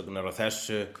byrst afsökunar á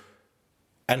þessu.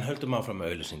 En höldum áfram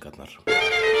með auglýsingarnar.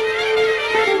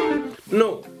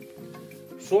 Nú,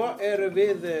 svo eru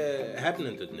við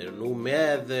hefnendurnir nú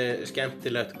með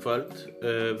skemmtilegt kvöld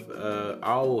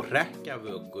á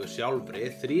Hrekkjavöku sjálfri.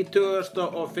 31.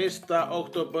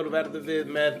 október verðum við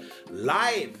með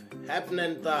live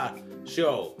hefnenda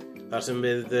sjó þar sem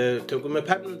við tökum með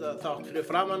pefnunda þátt fyrir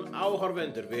framan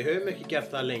áhorfendur. Við höfum ekki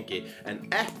gert það lengi, en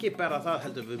ekki bara það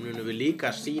heldur við munum við líka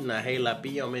sýna heila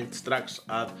bíómynd strax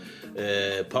að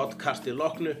podcasti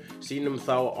loknu, sýnum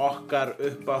þá okkar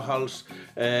uppáhals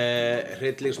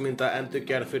hryllingsmynda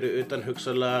endurgerð fyrir utan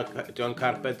hugsanlega John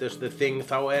Carpenter's The Thing.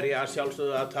 Þá ég að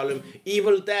sjálfsögðu að tala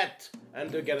Evil Dead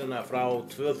endurgerðina frá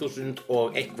 2000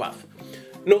 og eitthvað.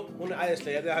 Nú, hún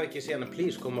æðislega, ef þið hafi ekki séð hana,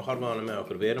 please koma að horfa á hana með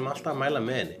okkur. Við erum alltaf að mæla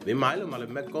með henni. Við mælum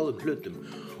alveg með góðum hlutum.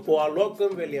 Og að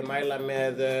lokum vil ég mæla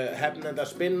með hefnenda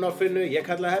spin-offinu. Ég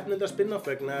kalla hefnenda spin-off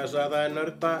vegna þess að það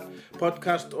nörda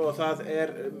podcast og það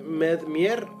með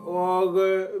mér og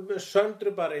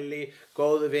Söndru Barilli,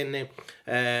 góðu vinni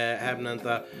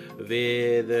hefnenda.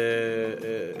 Við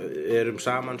erum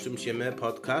saman sem sé með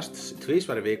podcast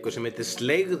tvisvar í viku sem heitir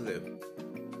Slegðu,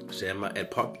 sem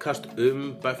podcast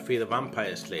Buffy the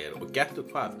Vampire Slayer. Og gettu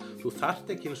hvað, þú þarft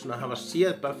ekki einu að hafa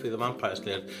séð Buffy the Vampire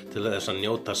Slayer til þess að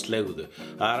njóta Slegðu.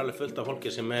 Það alveg fullt af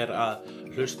fólki sem að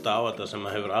hlusta á þetta sem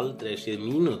hefur aldrei séð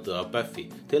mínútu af Buffy.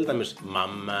 Til dæmis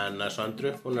mamma hennar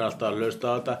Söndru, hún alltaf að hlusta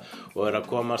á þetta og að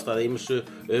komast að ýmsu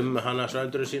hana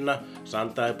Söndru sína.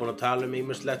 Sandra búin að tala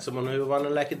ýmislegt sem hún hefur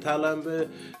vanalega ekki talað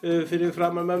fyrir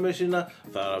framan mömmu sína.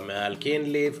 Það meðal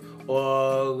kynlíf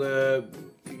og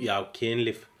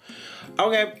kynlíf.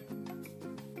 Okay.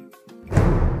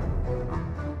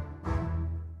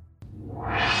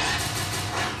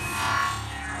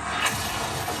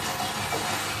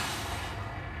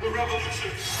 The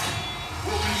revolution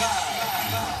will be live.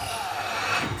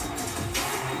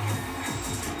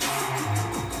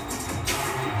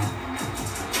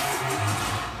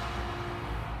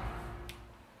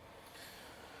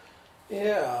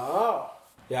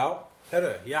 Já,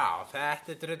 herru,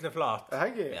 þetta drullu flott. Það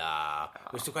ekki? Já,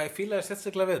 veistu hvað ég fílaði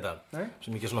sérstaklega við það? Nei.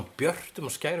 Sem ekki svona björtum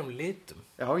og skærum litum.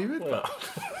 Já, ég veit það.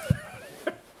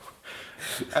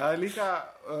 Það líka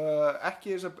ekki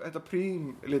þetta prím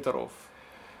litaróf.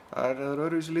 Það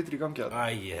öðruvísi litur í gangi að það. Æ,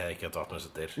 ég hef ekki að opna þess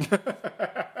að dyr.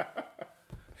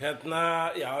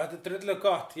 Þetta drullu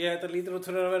gott. Þetta lítur út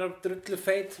fyrir að vera drullu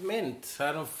feit mynd.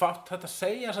 Það fátt hægt að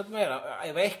segja satt meira.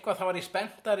 Ef eitthvað þá varð ég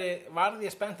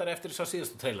spenntari eftir þess að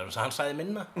síðustu trailer. Þess að hann sagði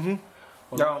minna.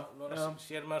 Og nú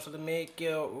sér maður svolítið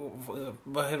mikið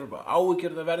og hefur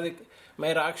áhyggjur að verði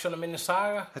meira action að minni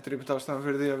saga. Þetta einmitt ástæðan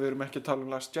fyrir því að við erum ekki að tala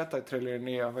Last Jedi trailerin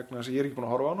nýja vegna þess að ég ekki búin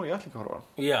að horfa á hann og ég ætla ekki að horfa á hann.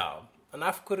 Já, en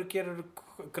af hverju gerur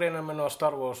greinarmenn á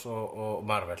Star Wars og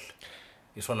Marvel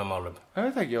í svona málum? Ég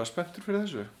veit ekki, ég var spenntur fyrir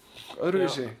þessu.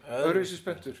 Öðruvísi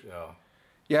spenntur.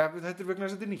 Já, þetta vegna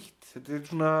þess að þetta nýtt.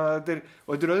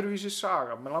 Þetta öðruvísi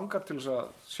saga. Mér langar til þess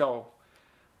að sjá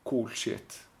cool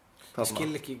shit. Ég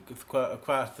skil ekki hvað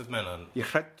þetta meina. Ég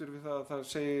hræddur við það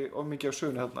segi of mikið á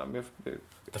sögunni þarna.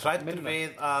 Það hræddur við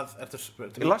að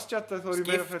Í Last Jedi þá ég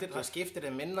meira hræddur. Það skiptir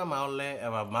þið minna máli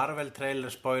ef að Marvel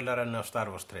trailer spoiler en á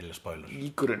Star Wars trailer spoiler.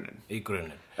 Í grunninn.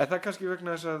 En það er kannski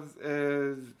vegna þess að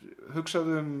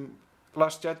hugsaðu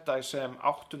Last Jedi sem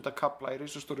 8. kafla í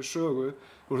risastóri sögu.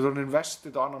 Þú ert orðinn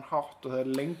investið á annan hátt og það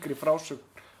er lengri frásögn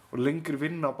og lengri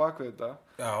vinna á bakvið þetta.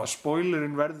 Að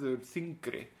spoilerinn verður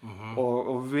þyngri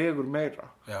og vegur meira.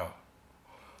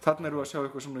 Þarna erum við að sjá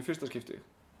eitthvað svona í fyrsta skipti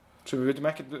sem við veitum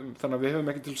ekkert þannig að við höfum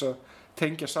ekki til þess að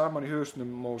tengja saman í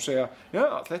hausnum og segja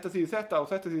þetta þýðir þetta og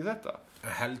þetta þýðir þetta.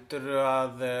 Heldurðu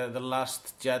að The Last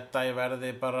Jedi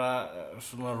verði bara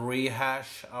svona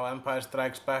rehash á Empire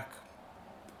Strikes Back?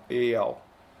 Já.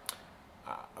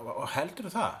 Og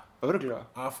heldurðu það? Örugglega.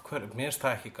 Af hverju? Mér finnst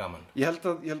það ekki gaman. Ég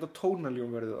held að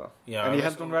tónaljón verði það. En ég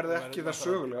held að hún verði ekki það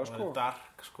sögulega, sko. Það verði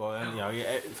dark, sko. En það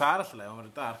er alltaf að hún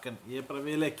verði dark, en ég bara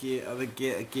vil ekki að þið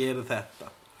gera þetta.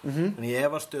 En ég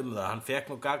efast það. Hann fekk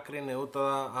nú gagnrýni út af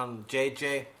það, hann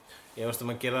JJ. Ég efast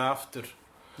að gera það aftur.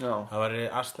 Já. Það væri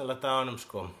asnilegt á honum,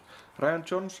 sko. Rian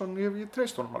Johnson, ég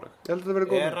treyst honum alveg. Ég held að það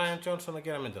verði góð. Rian Johnson að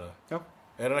gera myndina? Já.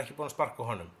 Hann ekki búinn að sparka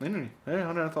honum? Nei,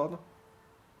 hann ennþá þarna.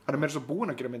 Hann meira svo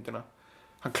búinn að gera myndina.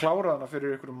 Hann kláraði hana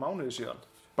fyrir einhverjum mánuði síðan.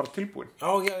 Bara tilbúinn.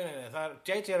 Nei. Það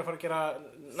JJ að fara að gera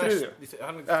næst.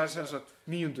 Sem sagt,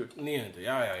 9.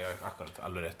 Já, akkurat,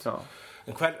 alveg rétt. Já.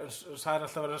 En það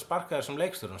alltaf verið að sparka þessum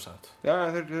leikstjórum samt? Já,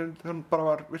 þeir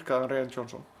bara virkaði hann Rian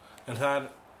Johnson. En það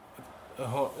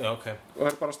ok. Og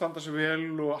það bara að standa sig vel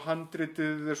og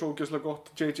handritið svo ógeðslega gott.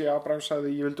 J.J. Abrams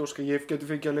sagði, ég vildi óska ég geti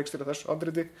fengið að leikstýra þessu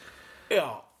handriti. Já.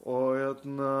 Og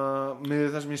með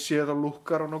það sem ég sé þá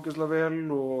lukkar hann ógeðslega vel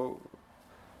og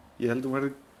ég held að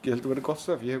verði gott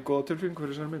stöf. Ég hef góða tilfinningu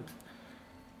fyrir þessari mynd.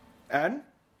 En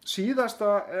síðasta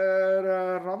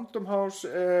Random House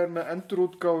með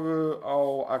endurútgáfu á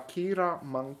Akira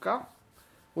manga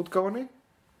útgáfunni.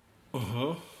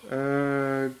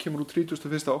 Kemur út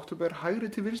 31. október, hægri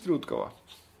til vinstri útgáfa.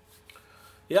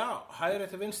 Já, hægri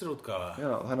til vinstri útgáfa.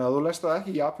 Já, þannig að þú lest það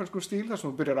ekki í japanskum stíl þar sem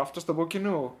þú byrjar aftast af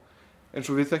bókinu og eins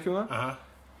og við þekkjum það.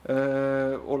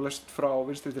 Og lest frá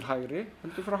vinstri til hægri,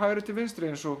 heldur frá hægri til vinstri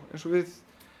eins og við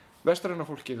vestræna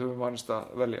fólkið höfum vanist að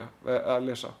velja að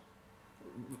lesa.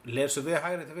 Lesum við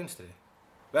hægri til vinstri?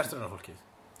 Vestræna fólkið?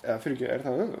 Eða fyrir ekki, er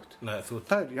það öfugt? Nei,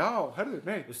 Það já, herðu,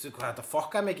 nei. Veistu hvað, þetta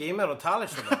fokkaði mikið í mér og tala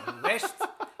svona.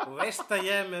 Þú veist að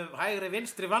ég er með hægri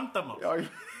vinstri vandamál. Já,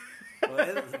 Og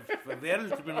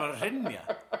veröldur minn var að hrynja.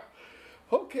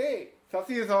 ok, það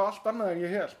þýðir þá allt annað en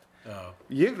ég held. Já.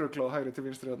 Ég ruglaði hægri til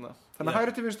vinstri þarna. Þannig að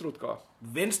hægri til vinstri útgáfa.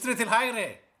 Vinstri til hægri.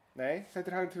 Nei, þetta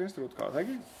er hægri til vinstri útgáfa, það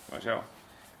ekki? Má sjá.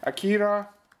 Akira.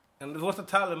 En þú vorst að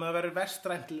tala um að það verður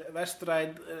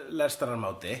vestræn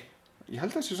lestararmáti. Ég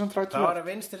held að það sé samt rætt Það var að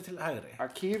vinstri til hægri.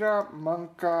 Akira,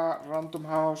 manga, Random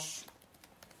House.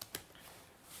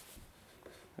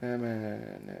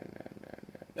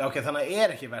 Ok, þannig að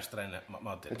er ekki vestræn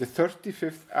máti. Þetta er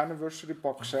 35th Anniversary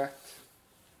Box Set.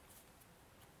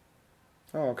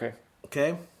 Ok. Ok.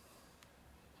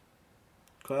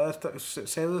 Hvað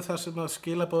segðu það sem að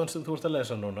skilabóðin sem þú ert að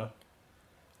lesa núna?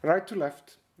 Right to left.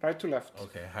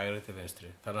 Ok, hægri til vinstri.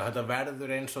 Þannig að þetta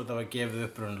verður eins og þetta var gefið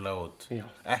upprunalega út. Já.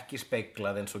 Ekki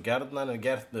speglað eins og gjarnan er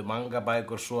gert með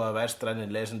mangabækur svo að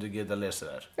vestrænin lesendur geta að lesa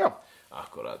þær. Já.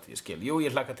 Akkurat, ég skil. Jú,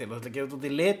 ég hlakka til. Þú ætla að gefa þetta út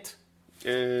í lit?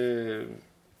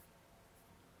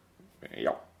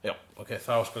 Já. Já, ok,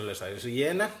 þá skal ég lesa.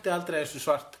 Ég nefndi aldrei þessu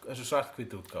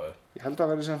svarthvít útgáfu. Ég held að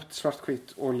það verði samt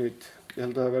svarthvít og lit. Ég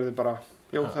held að það verði bara,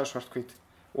 það er svarthvít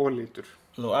og litur.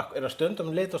 Nú, er það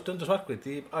stundum lit og stundum svarthvít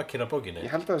í Akira bókinni?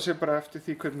 Ég held að það sé bara eftir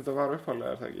því hvernig þetta var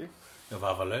upphaflega, er það ekki? Já,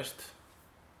 vafalaust.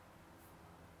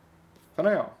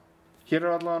 Þannig já, hér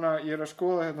er allavega, ég er að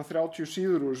skoða hérna 30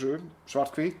 síður úr þessu,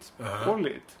 svarthvít og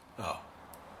lit. Já.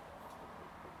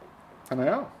 Þannig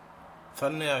já.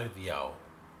 Þannig að já.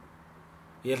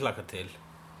 Ég hlakka til.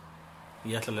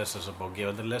 Ég ætla að lesa þessa bók, ég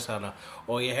ætla að lesa hana.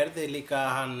 Og ég heyrði líka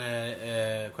að hann,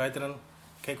 hvað heitir hann?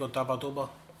 Keiko Dabaduba?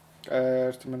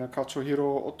 Ertu að meina Katsuhiro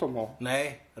Otomo?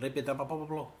 Nei,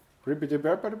 Ribidabababablo.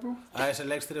 Ribidabababablo? Þessi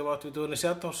leikstýri What We Do in the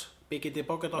Shadows, Biggie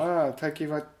Bogeto. Taiki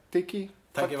Waititi?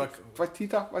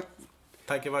 Waitita?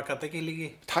 Taiki Wakateki líki.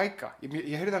 Taika,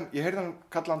 ég heyrði hann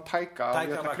kalla hann Taika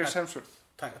af Chris Hemsworth.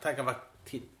 Taika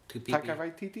Waititi. Taika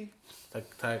Waititi?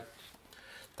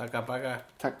 Taika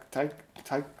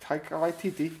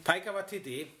Waititi. Taika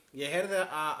Waititi. Ég heyrði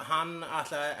að hann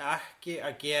ætlaði ekki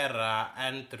að gera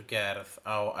endurgerð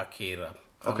á Akira.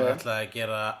 Hann ætlaði að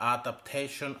gera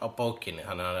adaptation á bókinni.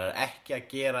 Þannig að hann er ekki að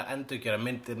gera endurgera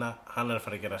myndina. Hann er að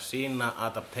fara að gera sína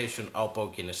adaptation á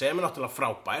bókinni. Sem er náttúrulega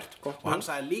frábært. Og hann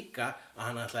sagði líka að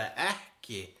hann ætlaði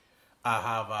ekki að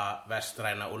hafa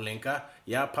vestræna úlinga.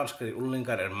 Japanskir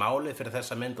úlingar er málið fyrir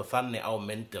þessa mynd og þannig á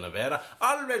myndin að vera.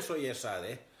 Alveg eins og ég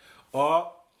sagði.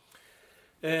 Og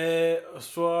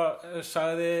svo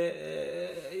sagði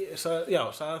það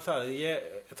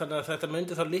þannig að þetta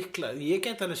myndi þá líklega ég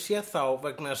get alveg séð þá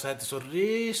vegna þess að þetta er svo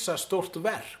risastórt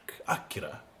verk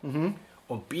Akira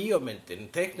og bíómyndin,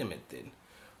 teiknimyndin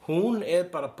hún er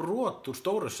bara brot úr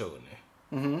stóru sögunni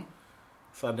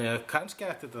þannig að kannski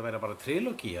ætti þetta að vera bara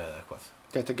trilógía eða eitthvað.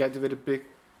 Þetta gæti verið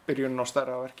byrjunin á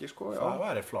stærra verki, sko. Já. Það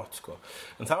væri flott, sko.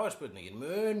 En þá er spurningin,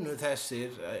 munu þessir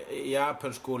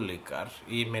japansku úlingar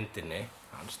í myndinni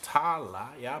hans tala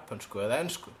japansku eða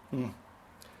ensku?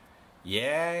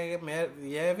 Ég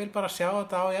vil bara sjá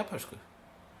þetta á japansku.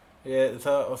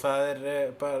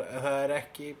 Það er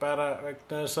ekki bara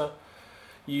vegna þess að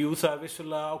jú, það er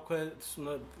vissulega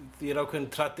ákveðin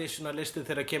traditionalisti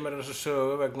þegar kemur þessu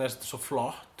sögu vegna þess að þetta er svo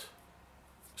flott.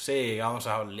 Segi ég á þess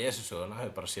að hafa lesið söguna,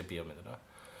 hafi bara séð bíómyndina.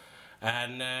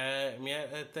 En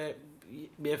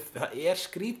það er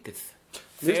skrítið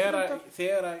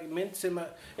þegar mynd sem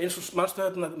eins og manstu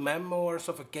þarna Memoirs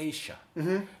of a Geisha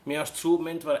mér ást sú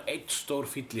mynd var eitt stór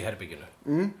fíll í herbygginu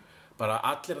bara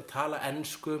allir að tala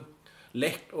ensku og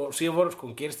síðan voru sko,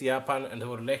 hún gerist í Japan en þau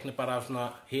voru leiknir bara af svona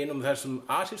hinum þessum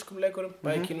asískum leikurum,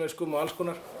 bæði kínverskum og alls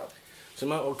konar sem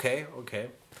að, ok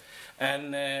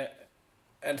en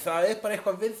það er bara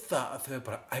eitthvað við það að þau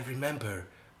bara I remember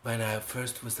when I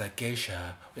first was a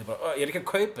geisha og ég er ekki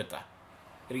að kaupa þetta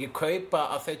ég er ekki að kaupa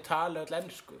að þau tala öll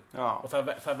ensku og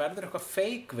það verður eitthvað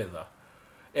feik við það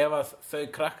ef að þau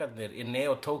krakkarnir í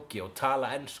Neo Tokyo tala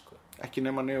ensku ekki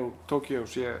nema Neo Tokyo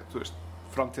sé, þú veist,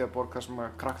 framtíðaborg þar sem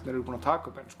að krakkarnir eru búin að taka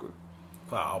upp ensku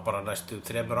hvað, á bara næstu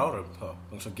 3 árum þá,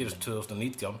 eins og gerist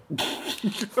 2019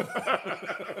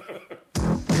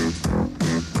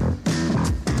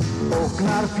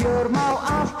 Ógnar fjör má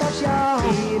alltaf sjá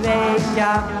í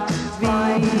Reykjavík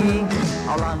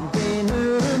á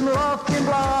landinu loftin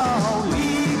blá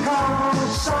líka á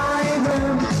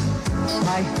sænum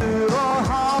hættur og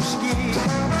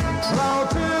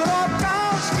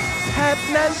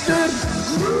Hefnendur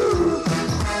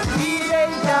í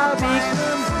Reykjavík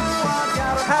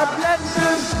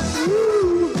Hefnendur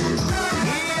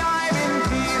í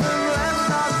ævintýrum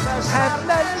endast þess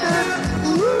Hefnendur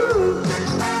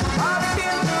að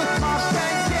skilur margt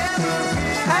en kemur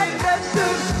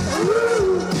Hefnendur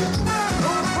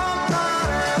nú komnar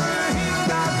eru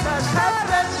hingað þess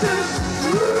Hefnendur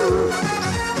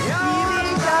já,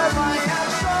 Reykjavík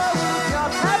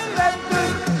stóðfjall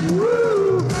Hefnendur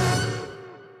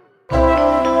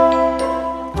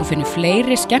Þú finnur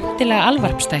fleiri skemmtilega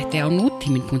alvarpstætti á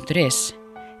nútímin.is.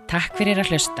 Takk fyrir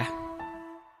að hlusta.